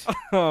 Right.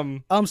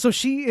 Um. So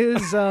she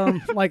is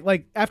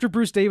like after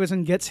Bruce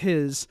Davison gets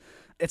his,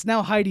 it's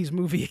now Heidi's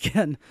movie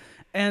again,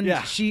 and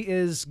Yeah. she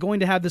is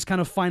going to have this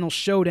kind of final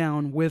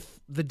showdown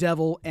with the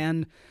devil,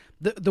 and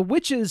the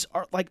witches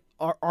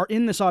are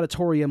in this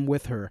auditorium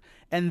with her,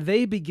 and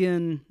they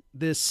begin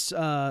this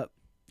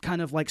kind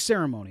of like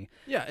ceremony.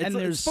 Yeah. And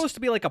It's supposed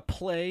to be like a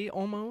play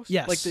almost.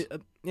 Yes.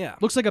 Like yeah.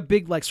 Looks like a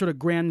big like sort of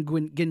grand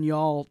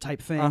guignol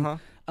type thing. Uh-huh.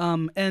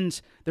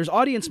 And there's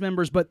audience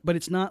members, but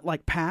it's not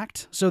like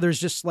packed. So there's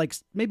just like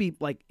maybe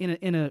like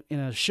in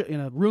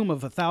a room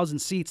of 1,000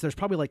 seats, there's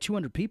probably like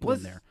 200 people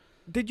in there.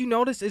 Did you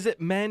notice? Is it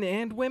men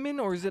and women,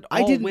 or is it all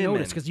I didn't women?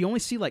 notice because you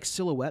only see like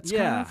silhouettes,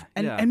 Yeah, kind of,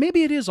 and yeah. and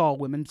maybe it is all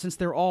women since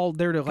they're all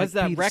there to like Because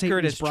that be record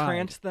Satan's has bride.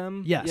 tranced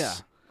them. Yes.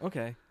 Yeah.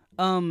 Okay.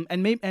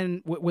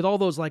 And with all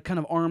those like kind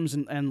of arms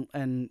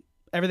and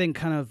everything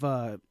kind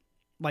of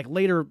like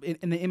later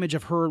in the image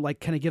of her like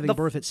kind of giving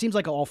birth, it seems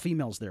like all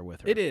females there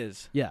with her. It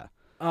is. Yeah.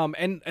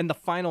 And the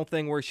final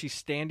thing where she's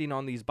standing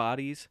on these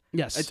bodies.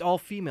 Yes. It's all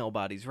female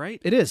bodies, right?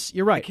 It is.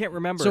 You're right. I can't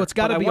remember. So it's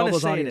got but to I be all wanna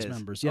those say it audience is.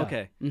 members. Yeah.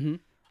 Okay. Mm-hmm.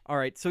 All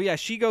right. So yeah,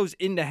 she goes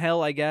into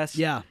hell, I guess.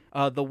 Yeah.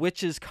 The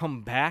witches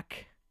come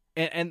back,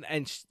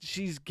 and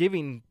she's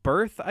giving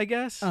birth, I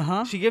guess.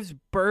 Uh-huh. She gives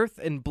birth,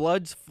 and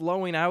blood's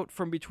flowing out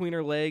from between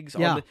her legs.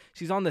 Yeah.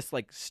 She's on this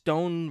like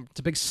stone. It's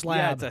a big slab.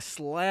 Yeah, it's a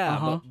slab,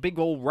 Uh-huh. a big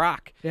old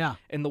rock. Yeah.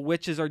 And the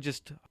witches are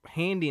just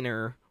handing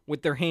her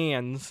with their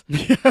hands,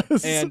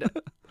 Yes. and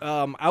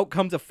out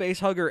comes a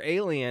facehugger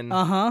alien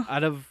Uh-huh.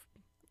 out of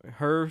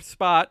her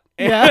spot.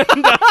 Yeah.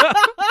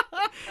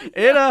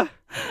 And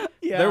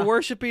Yeah. they're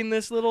worshiping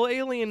this little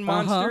alien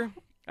Uh-huh. monster.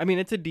 I mean,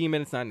 it's a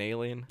demon. It's not an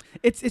alien.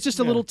 It's just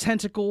a little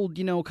tentacled,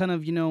 kind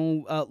of,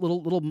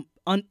 little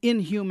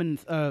inhuman.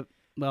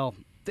 Well,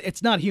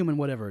 it's not human,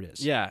 whatever it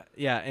is. Yeah,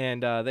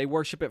 and they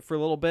worship it for a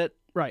little bit,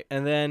 Right.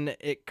 and then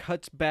it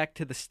cuts back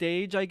to the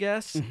stage, I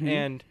guess,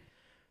 and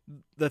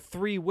the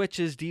three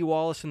witches, Dee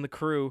Wallace and the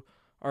crew,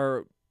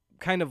 are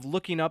kind of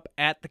looking up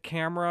at the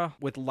camera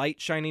with light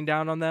shining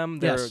down on them.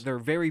 They're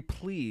very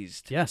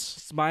pleased, Yes.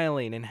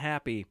 smiling and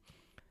happy,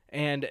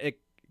 and it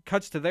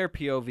cuts to their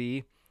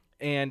POV,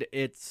 and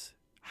it's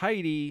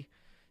Heidi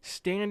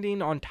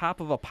standing on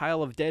top of a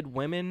pile of dead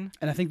women.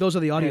 And I think those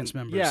are the audience And-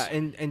 members. Yeah,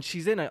 and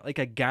she's in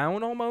a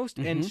gown almost,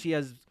 and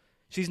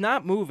she's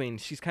not moving.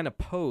 She's kind of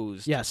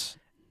posed. Yes.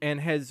 And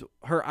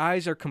her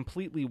eyes are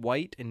completely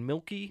white and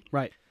milky.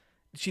 Right.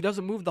 She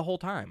doesn't move the whole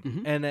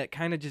time, and it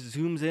kind of just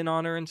zooms in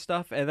on her and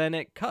stuff, and then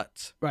it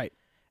cuts, Right.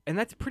 and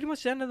that's pretty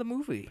much the end of the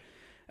movie.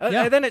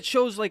 Yeah. And then it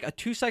shows like a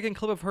 2-second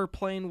clip of her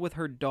playing with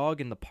her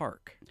dog in the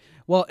park.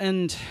 Well,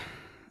 and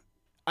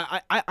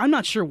I'm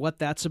not sure what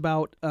that's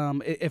about.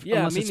 Unless me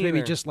it's maybe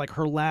neither. just like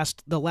the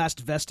last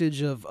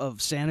vestige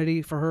of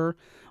sanity for her,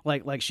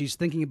 like she's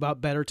thinking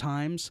about better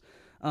times.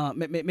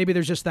 Maybe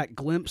there's just that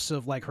glimpse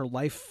of like her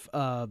life,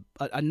 a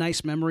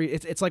nice memory.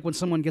 It's like when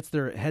someone gets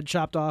their head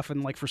chopped off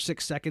and like for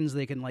 6 seconds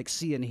they can like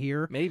see and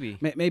hear. Maybe.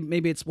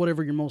 Maybe it's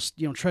whatever your most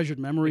treasured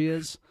memory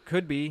is.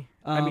 Could be.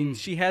 I mean,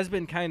 she has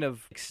been kind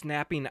of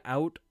snapping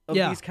out of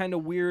these kind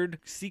of weird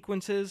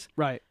sequences.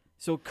 Right.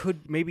 So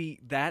could maybe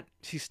that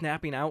she's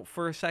snapping out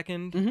for a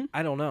second?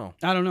 I don't know.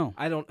 I don't know.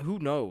 Who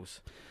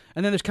knows?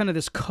 And then there's kind of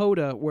this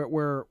coda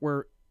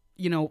where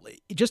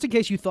just in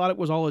case you thought it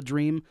was all a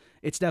dream,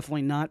 it's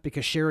definitely not,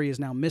 because Sherry is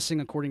now missing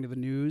according to the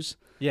news.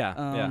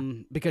 Yeah.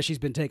 Because she's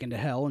been taken to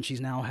hell and she's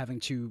now having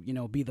to,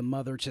 be the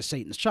mother to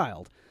Satan's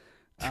child.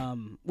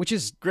 Which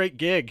is Great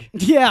gig.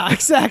 yeah,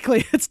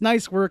 exactly. It's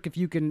nice work if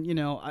you can,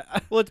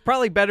 Well, it's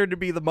probably better to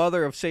be the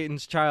mother of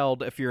Satan's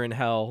child if you're in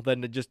hell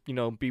than to just,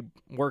 be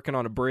working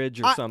on a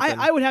bridge or something.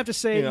 I would have to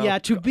say,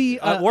 to be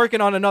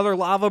working on another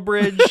lava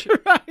bridge.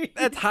 right.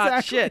 That's hot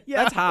exactly, shit.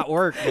 yeah. That's hot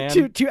work,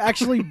 man. To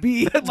actually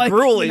be That's like,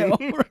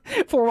 grueling.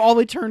 for all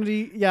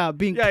eternity,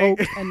 being Yeah,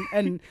 poked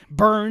and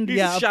burned. He's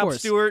yeah, of Shop course.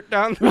 Stewart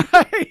down.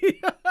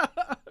 Right.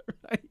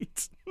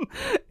 Right.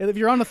 And if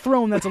you're on a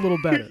throne, that's a little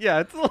better. Yeah,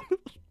 it's a little...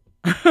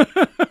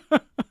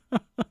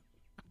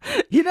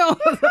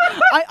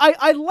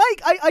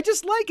 I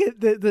just like it.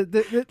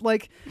 The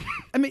like,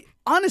 I mean,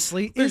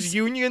 honestly, There's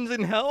unions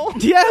in hell.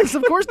 yes,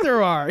 of course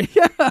there are.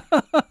 Yeah,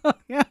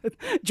 yeah.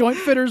 Joint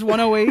Fitters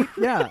 108.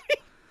 Yeah.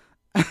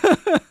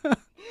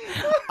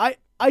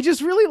 I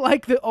just really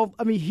like the. Of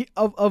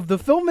the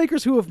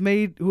filmmakers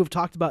who have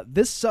talked about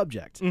this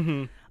subject.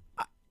 Mm-hmm.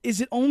 Is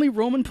it only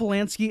Roman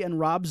Polanski and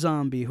Rob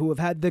Zombie who have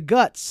had the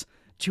guts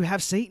to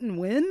have Satan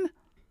win?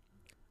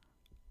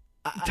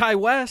 Ty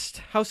West,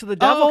 House of the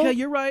Devil. Oh, okay,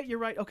 you're right.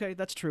 Okay,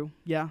 that's true.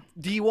 Yeah.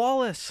 Dee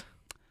Wallace.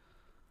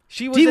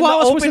 She was Dee in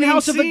Wallace the was in opening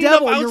House of the scene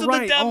Devil. House You're of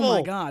right. The Devil. Oh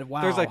my God!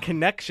 Wow. There's a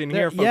connection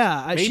There- here, folks.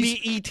 yeah, Maybe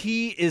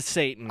E.T. is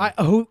Satan.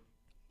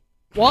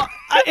 Well,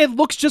 it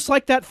looks just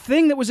like that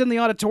thing that was in the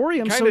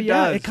auditorium. So Kinda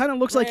yeah, does. it kind of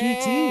looks like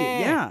E.T.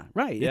 Yeah,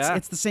 right. Yeah.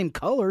 It's the same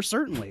color,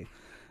 certainly.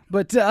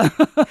 But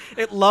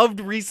It loved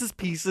Reese's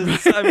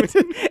Pieces. I mean,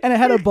 and it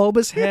had a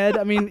bulbous head.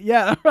 I mean,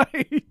 yeah,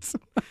 right.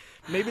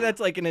 maybe that's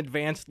like an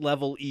advanced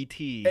level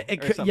E.T. It or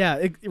could- something.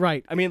 yeah,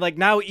 right. I mean, like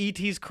now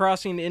E.T.'s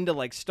crossing into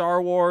like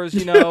Star Wars,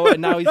 and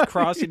now he's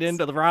crossing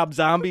into the Rob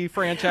Zombie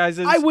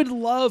franchises. I would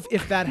love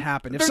if that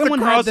happened. If There's a someone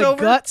had the crossover?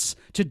 guts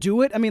to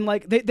do it, I mean,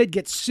 like they'd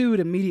get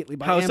sued immediately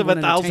by House of Amblin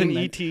 1,000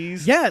 Entertainment.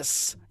 ETs.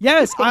 Yes.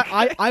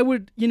 I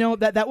would,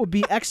 that would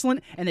be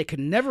excellent, and it could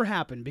never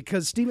happen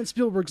because Steven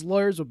Spielberg's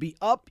lawyers would be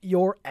up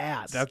your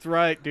ass. That's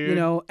right, dude.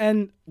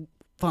 And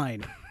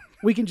fine,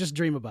 we can just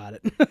dream about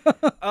it.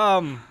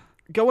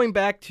 Going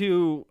back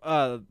to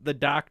the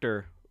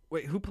doctor.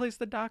 Wait, who plays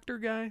the doctor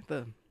guy?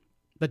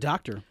 The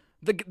Doctor.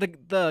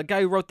 The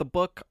guy who wrote the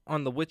book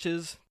on the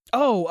witches.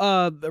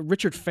 Oh,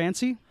 Richard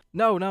Fancy.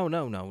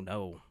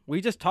 No.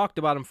 We just talked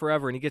about him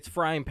forever, and he gets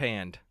frying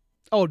panned.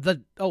 Well,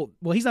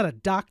 he's not a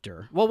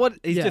doctor. Well, what?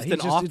 He's Yeah, just an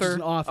author. He's just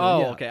an author. Oh,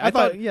 yeah. okay. I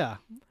thought, yeah.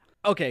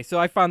 Okay, so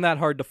I found that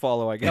hard to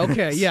follow. I guess.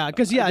 Okay, yeah,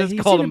 because I just he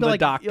called seemed him to be the like,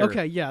 doctor.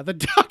 Okay, yeah, the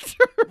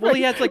doctor. Well,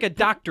 he right. has like a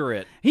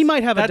doctorate. He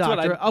might have a That's what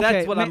doctor. I'm- Okay,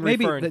 that's what I'm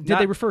maybe referring- did not-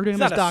 they refer to him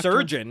he's as not a doctor?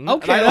 surgeon.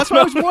 Okay, I don't that's what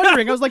I was know.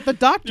 wondering. I was like, the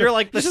doctor. You're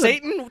like the This is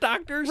Satan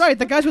doctors, right?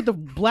 The guys with the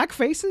black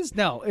faces?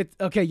 No,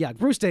 okay, yeah,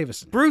 Bruce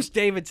Davison. Bruce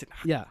Davidson.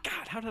 Yeah,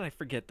 God, how did I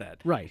forget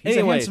that? right. He's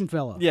Anyway, a handsome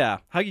fellow. Yeah,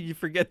 how could you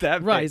forget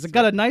that? right. face? He's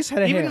got a nice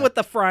head of Even hair. with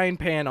the frying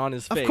pan on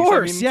his face.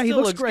 course, I mean, yeah, he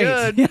still looks great.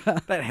 Good. Yeah.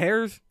 That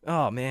hair's.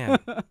 Oh man.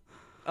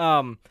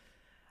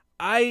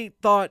 I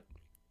thought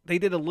they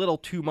did a little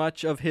too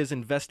much of his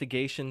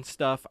investigation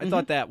stuff. I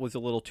thought that was a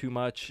little too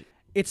much.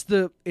 It's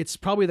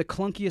probably the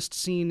clunkiest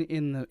scene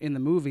in the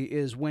movie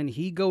is when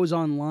he goes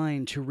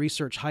online to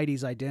research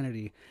Heidi's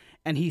identity,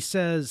 and he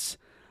says,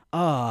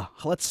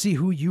 let's see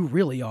who you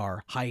really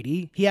are,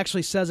 Heidi. He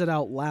actually says it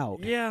out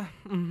loud. Yeah.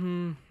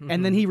 Mm-hmm.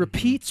 And then he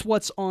repeats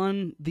what's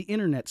on the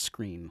internet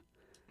screen.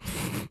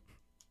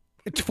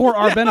 It's for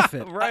our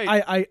benefit.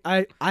 Right.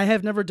 I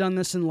have never done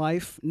this in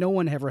life. No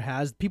one ever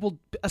has. People,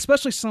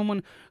 especially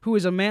someone who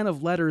is a man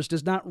of letters,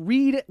 does not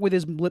read with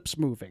his lips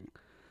moving.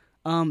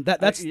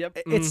 That's yep.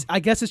 it's.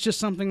 I guess it's just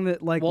something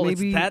that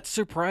maybe it's that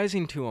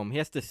surprising to him. He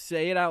has to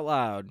say it out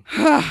loud.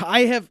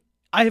 I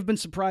have been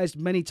surprised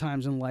many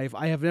times in life.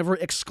 I have never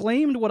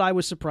exclaimed what I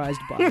was surprised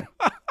by.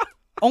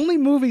 Only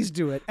movies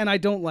do it, and I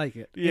don't like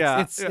it.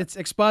 Yeah, it's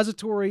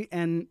expository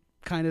and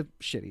kind of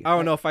shitty. I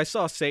don't know. If I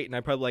saw Satan,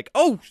 I'd probably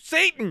oh,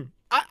 Satan!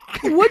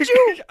 Would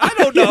you? I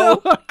don't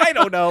know. I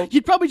don't know.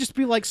 You'd probably just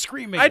be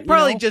screaming. I'd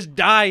probably just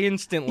die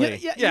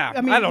instantly. Yeah.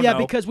 I don't know.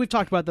 Because we've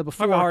talked about that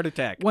before. I have a heart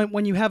attack.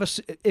 When you have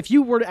if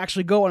you were to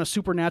actually go on a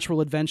supernatural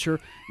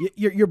adventure,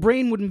 your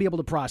brain wouldn't be able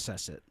to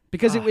process it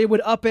because it would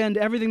upend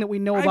everything that we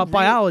know about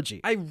biology.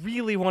 I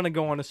really want to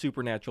go on a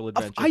supernatural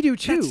adventure. I do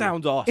too. That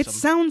sounds awesome. It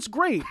sounds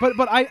great,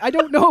 but I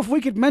don't know if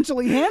we could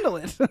mentally handle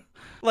it.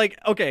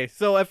 Okay,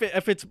 so if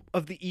it's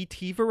of the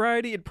ET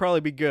variety, it'd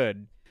probably be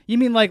good. You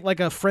mean like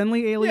a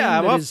friendly alien?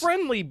 Yeah,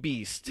 friendly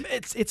beast.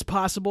 It's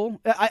possible.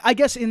 I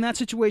guess in that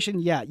situation,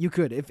 yeah, you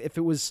could. If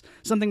it was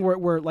something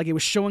where it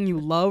was showing you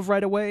love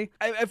right away.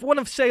 If one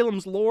of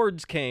Salem's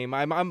lords came,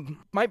 I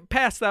might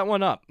pass that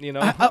one up.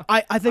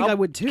 I think I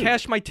would too.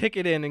 Cash my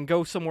ticket in and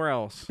go somewhere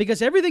else.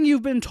 Because everything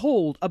you've been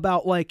told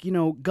about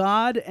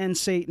God and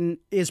Satan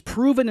is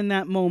proven in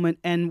that moment,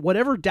 and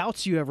whatever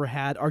doubts you ever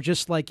had are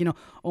just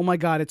oh my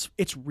God,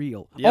 it's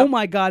real. Yep. Oh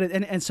my God,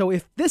 and so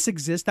if this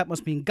exists, that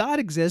must mean God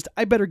exists.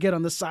 I better get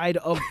on the side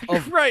of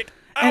right.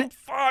 I'm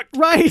fucked.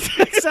 Right,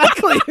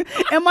 exactly.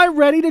 Am I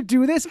ready to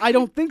do this? I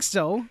don't think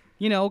so.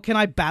 Can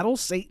I battle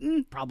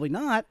Satan? Probably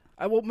not.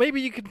 Well, maybe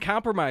you could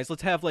compromise.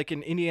 Let's have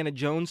an Indiana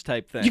Jones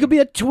type thing. You could be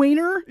a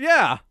tweener.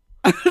 Yeah.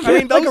 I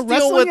mean, those a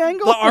deal with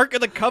angle? the Ark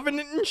of the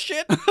Covenant and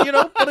shit,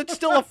 but it's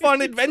still a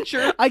fun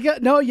adventure.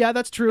 Yeah,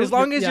 that's true. As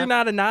long as you're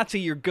not a Nazi,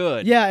 you're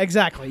good. Yeah,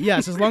 exactly.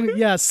 Yes, as long as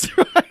yes,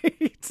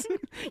 right.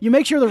 You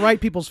make sure the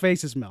right people's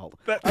faces melt.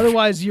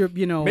 Otherwise,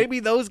 Maybe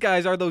those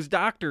guys are those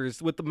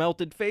doctors with the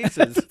melted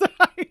faces.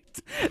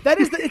 Right. That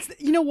is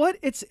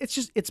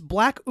it's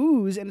black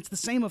ooze and it's the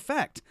same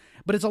effect,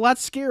 but it's a lot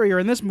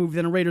scarier in this movie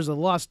than in Raiders of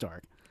the Lost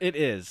Ark. It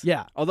is.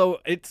 Yeah. Although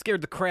it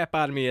scared the crap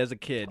out of me as a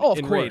kid. Oh, of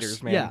in course.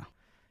 Raiders, man. Yeah.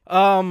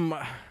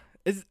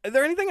 Is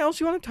there anything else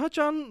you want to touch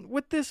on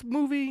with this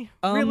movie?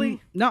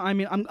 Really? No, I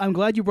mean, I'm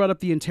glad you brought up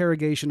the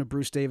interrogation of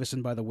Bruce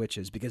Davison by the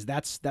witches because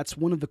that's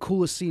one of the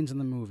coolest scenes in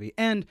the movie.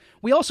 And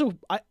we also,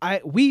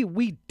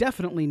 we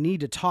definitely need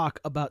to talk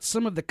about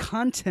some of the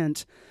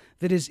content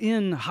that is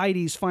in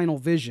Heidi's final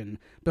vision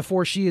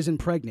before she is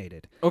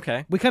impregnated.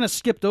 Okay. We kind of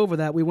skipped over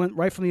that. We went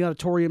right from the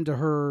auditorium to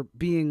her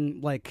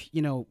being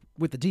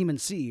with the demon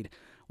seed.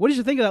 What did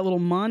you think of that little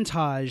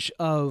montage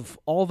of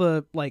all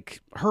the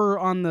her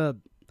on the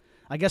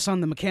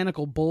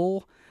mechanical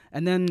bull,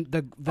 and then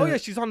the oh yeah,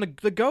 she's on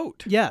the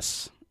goat.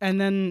 Yes, and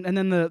then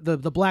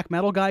the black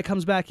metal guy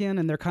comes back in,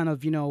 and they're kind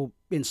of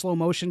in slow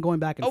motion going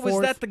back and forth. Oh,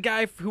 was that the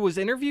guy who was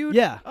interviewed?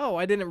 Yeah. Oh,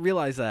 I didn't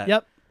realize that.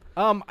 Yep.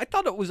 I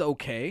thought it was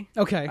okay.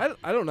 Okay.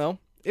 I don't know.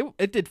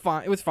 It did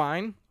fine. It was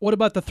fine. What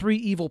about the three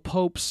evil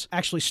popes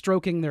actually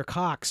stroking their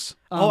cocks?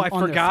 I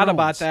forgot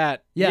about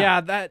that. Yeah,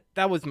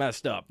 that was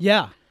messed up.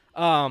 Yeah.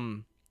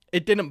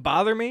 It didn't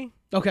bother me.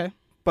 Okay.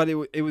 But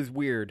it was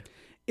weird.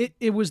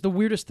 It was the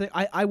weirdest thing.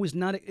 I was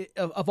not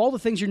of all the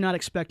things you're not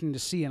expecting to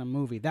see in a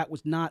movie. That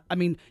was not. I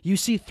mean, you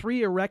see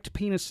three erect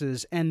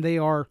penises, and they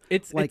are.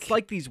 It's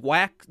like these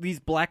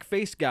black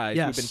face guys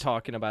yes. we've been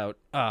talking about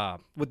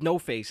with no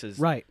faces.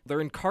 Right. They're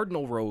in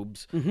cardinal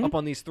robes up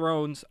on these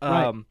thrones,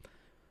 right.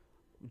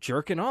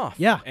 jerking off.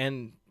 Yeah.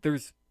 And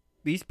there's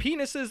these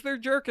penises. They're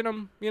jerking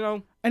them.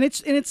 And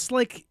it's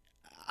like.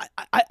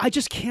 I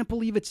just can't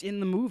believe it's in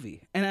the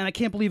movie, and I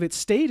can't believe it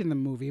stayed in the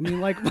movie. I mean,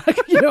 like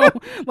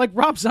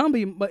Rob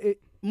Zombie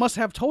must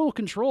have total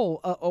control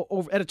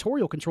over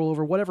editorial control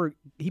over whatever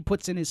he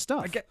puts in his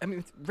stuff. I mean,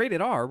 it's rated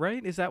R,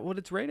 right? Is that what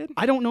it's rated?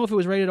 I don't know if it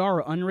was rated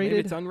R or unrated. Maybe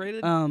it's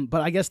unrated.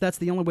 But I guess that's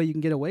the only way you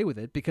can get away with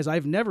it because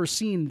I've never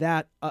seen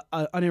that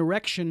an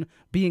erection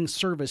being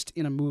serviced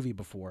in a movie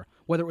before,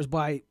 whether it was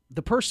by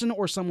the person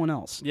or someone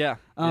else. Yeah.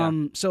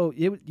 So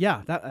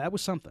that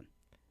was something.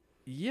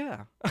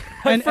 Yeah.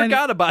 I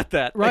forgot about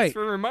that. Right. Thanks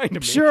for reminding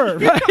me. Sure,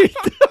 right.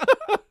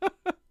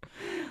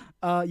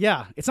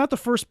 Yeah, it's not the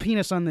first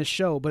penis on this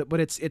show, but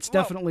it's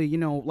definitely,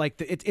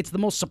 it's the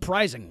most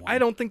surprising one. I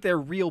don't think they're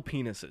real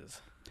penises.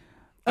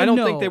 I don't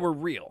think they were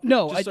real.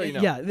 No, just so you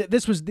know. Yeah,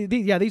 this was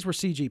these were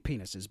CG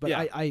penises, but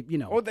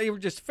yeah. Or they were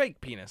just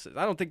fake penises.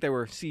 I don't think they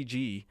were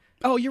CG.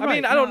 Oh, you're right. I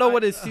mean, I don't know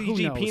what his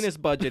CG penis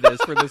budget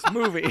is for this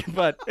movie,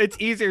 but it's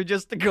easier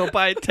just to go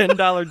buy a $10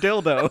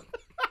 dildo.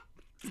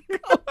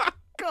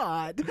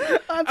 God.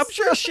 I'm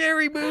sure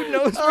Sherry Moon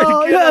knows where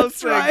to get those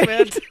things,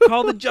 man.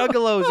 Call the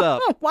Juggalos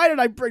up. Why did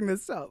I bring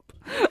this up?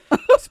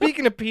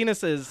 Speaking of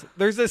penises,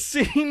 there's a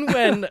scene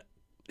when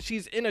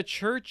she's in a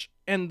church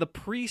and the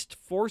priest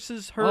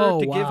forces her Oh,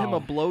 to give him wow.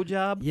 a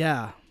blowjob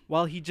Yeah.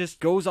 while he just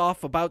goes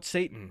off about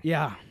Satan.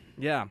 Yeah.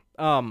 Yeah.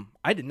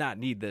 I did not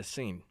need this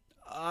scene.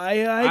 I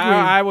agree.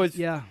 I was.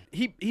 Yeah.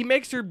 He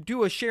makes her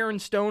do a Sharon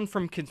Stone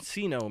from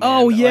Casino. Man.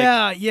 Oh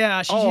Like,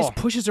 yeah. She just oh.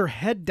 pushes her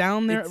head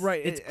down there. It's-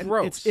 Right. it's And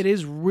gross. It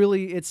is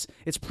really. It's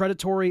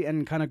predatory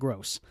and kind of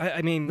gross.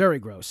 I mean, Very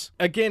gross.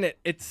 again,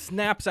 it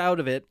snaps out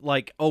of it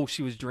like, oh,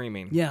 she was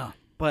dreaming. Yeah.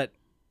 But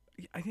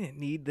I didn't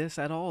need this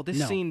at all. This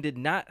No. scene did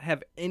not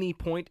have any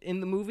point in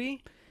the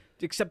movie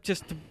except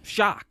just to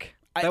shock.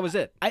 That was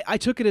it. I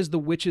took it as the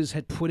witches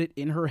had put it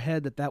in her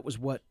head that was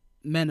what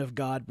men of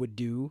God would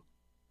do.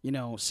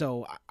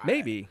 So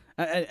Maybe.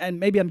 and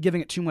maybe I'm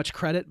giving it too much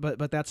credit,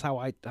 but that's how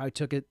I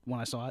took it when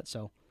I saw it.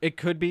 So It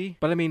could be,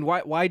 but I mean,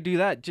 why do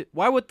that?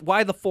 Why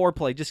the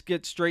foreplay? Just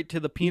get straight to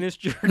the penis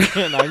jerking.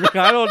 I mean,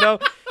 I don't know.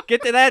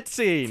 Get to that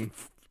scene.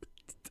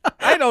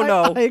 I don't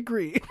know. I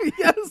agree.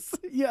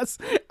 yes.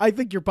 I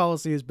think your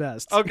policy is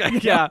best. Okay,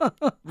 yeah.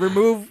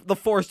 Remove the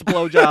forced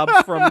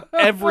blowjobs from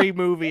every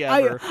movie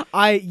ever.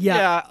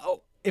 Yeah.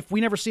 Oh, if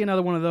we never see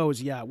another one of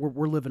those,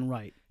 we're living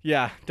right.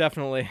 Yeah,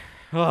 definitely.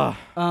 Ugh.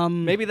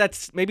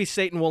 Maybe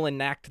Satan will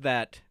enact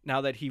that now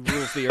that he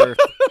rules the earth.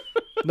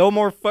 No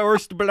more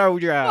forced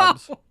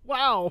blowjobs.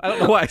 Wow. I don't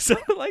know why I said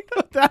it like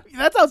that.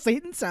 That's how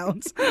Satan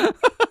sounds.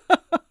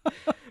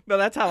 No,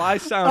 that's how I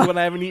sound when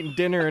I haven't eaten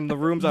dinner and the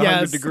room's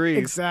 100 degrees.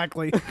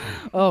 Exactly.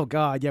 Oh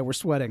God, yeah, we're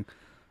sweating.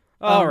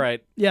 All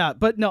right. Yeah,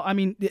 but no, I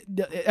mean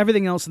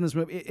everything else in this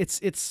movie.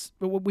 It's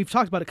we've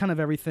talked about it, kind of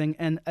everything,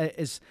 and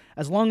as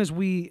long as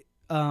we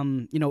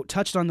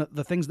touched on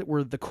the things that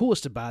were the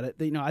coolest about it,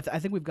 I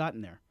think we've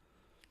gotten there.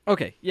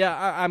 Okay. Yeah,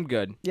 I'm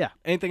good. Yeah.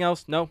 Anything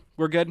else? No,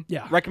 we're good.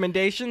 Yeah.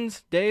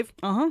 Recommendations, Dave?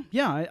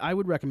 Yeah, I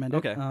would recommend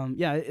it. Okay.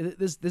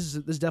 This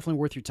is definitely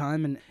worth your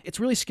time, and it's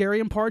really scary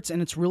in parts, and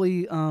it's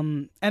really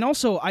and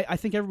also I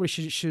think everybody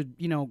should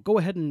go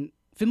ahead and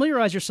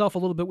familiarize yourself a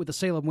little bit with the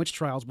Salem witch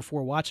trials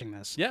before watching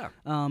this. Yeah.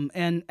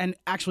 And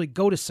actually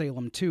go to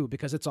Salem too,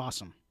 because it's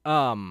awesome.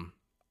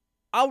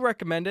 I'll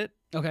recommend it.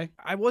 Okay.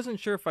 I wasn't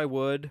sure if I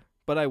would,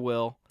 but I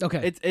will.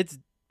 Okay.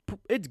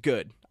 It's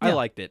good. I Yeah.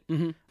 liked it.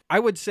 Mm-hmm. I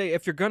would say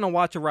if you're gonna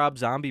watch a Rob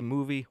Zombie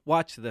movie,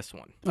 watch this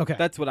one. Okay.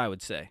 That's what I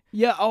would say.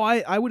 Yeah. Oh,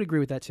 I would agree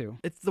with that too.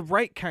 It's the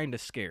right kind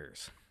of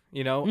scares,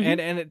 Mhm.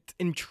 and it's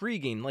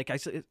intriguing. Like I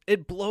said,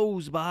 it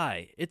blows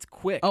by. It's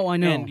quick. Oh, I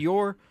know. And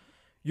you're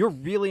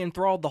really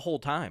enthralled the whole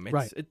time. It's,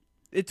 Right.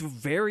 It's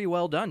very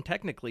well done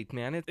technically,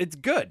 man. It's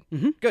good.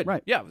 Mhm. Good.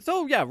 Right. Yeah.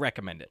 So yeah,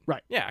 recommend it.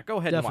 Right. Yeah. Go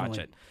ahead and watch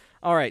Definitely. it.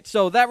 All right.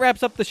 So that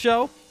wraps up the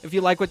show. If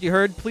you like what you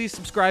heard, please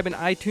subscribe in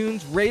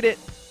iTunes, rate it,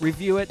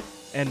 review it,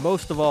 and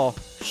most of all,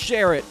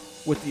 share it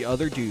with the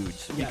other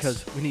dudes, Yes.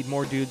 because we need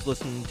more dudes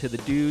listening to the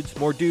dudes,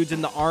 more dudes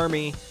in the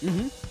army.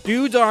 Mm-hmm.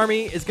 Dude's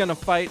army is going to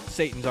fight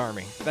Satan's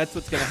army. That's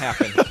what's going to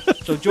happen.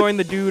 So join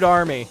the dude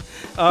army.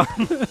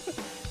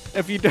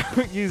 If you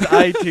don't use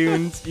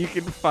iTunes, you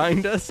can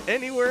find us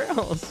anywhere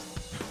else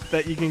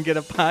that you can get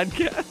a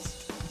podcast.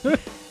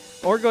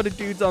 Or go to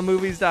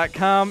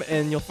dudesonmovies.com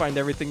and you'll find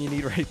everything you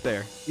need right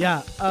there.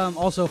 Yeah.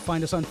 Also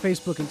find us on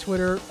Facebook and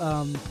Twitter.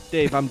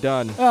 Dave, I'm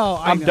done.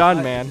 I'm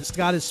done, man.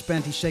 Scott is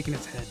spent. He's shaking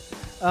his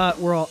head.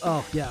 We're all.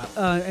 Oh yeah.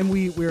 And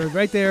we're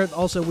right there.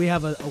 Also, we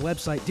have a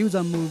website,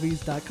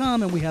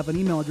 dudesonmovies.com, and we have an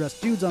email address,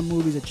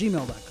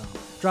 dudesonmovies@gmail.com.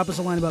 Drop us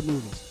a line about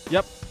movies.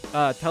 Yep.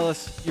 Tell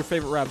us your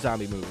favorite Rob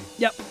Zombie movie.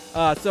 Yep.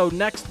 So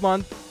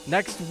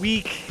next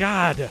week,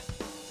 God,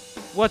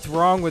 what's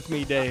wrong with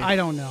me, Dave? I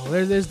don't know.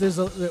 There's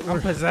a.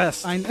 I'm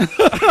possessed. I know.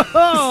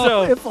 Oh,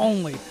 So- if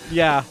only.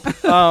 Yeah.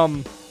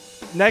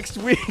 Next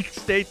week,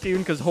 stay tuned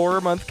because Horror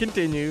Month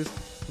continues.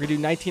 We're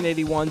going to do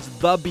 1981's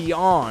The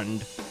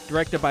Beyond,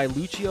 directed by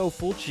Lucio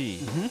Fulci,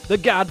 the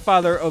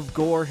godfather of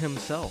gore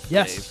himself.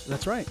 Yes, Dave.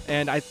 that's right.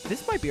 And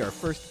this might be our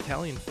first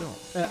Italian film.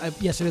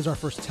 Yes, it is our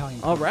first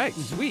Italian. All film. right,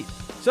 sweet.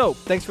 So,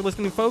 thanks for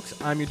listening, folks.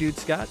 I'm your dude,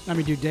 Scott, I'm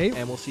your dude, Dave.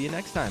 and we'll see you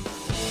next time.